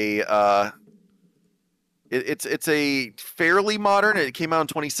a it's a fairly modern. It came out in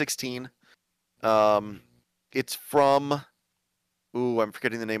 2016. It's from I'm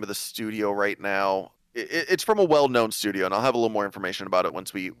forgetting the name of the studio right now. It's from a well-known studio, and I'll have a little more information about it when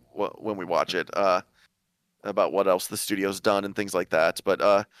we watch it. About what else the studio's done and things like that.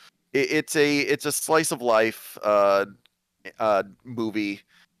 But it's a slice of life movie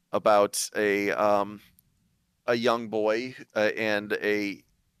about a young boy and a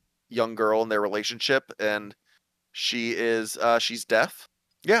young girl in their relationship, and she's deaf.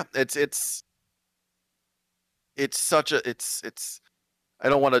 Yeah, it's such a it's. I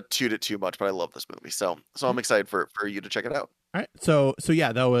don't want to toot it too much, but I love this movie, so I'm excited for you to check it out. All right. So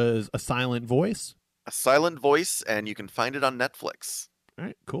yeah, that was A Silent Voice. A Silent Voice, and you can find it on Netflix. All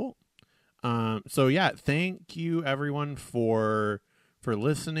right, cool. So yeah, thank you everyone for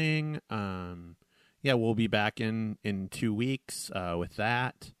listening. Yeah, we'll be back in 2 weeks with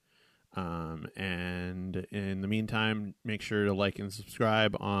that. And in the meantime, make sure to like and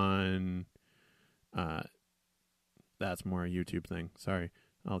subscribe on that's more a YouTube thing. Sorry.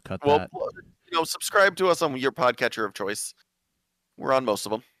 I'll cut that. Well, subscribe to us on your podcatcher of choice. We're on most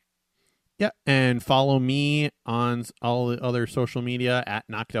of them. Yeah, and follow me on all the other social media at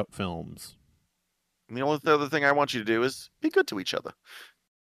Knocked Out Films. And the only other thing I want you to do is be good to each other.